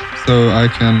name so I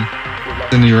can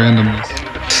send you randomness.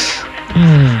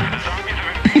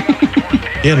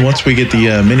 Yeah, and once we get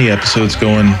the mini episodes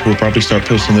going, we'll probably start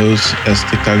posting those as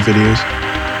TikTok videos.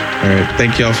 All right.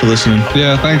 Thank y'all for listening.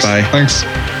 Yeah, thanks. Bye. Thanks.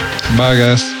 Bye,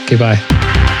 guys. Okay, bye.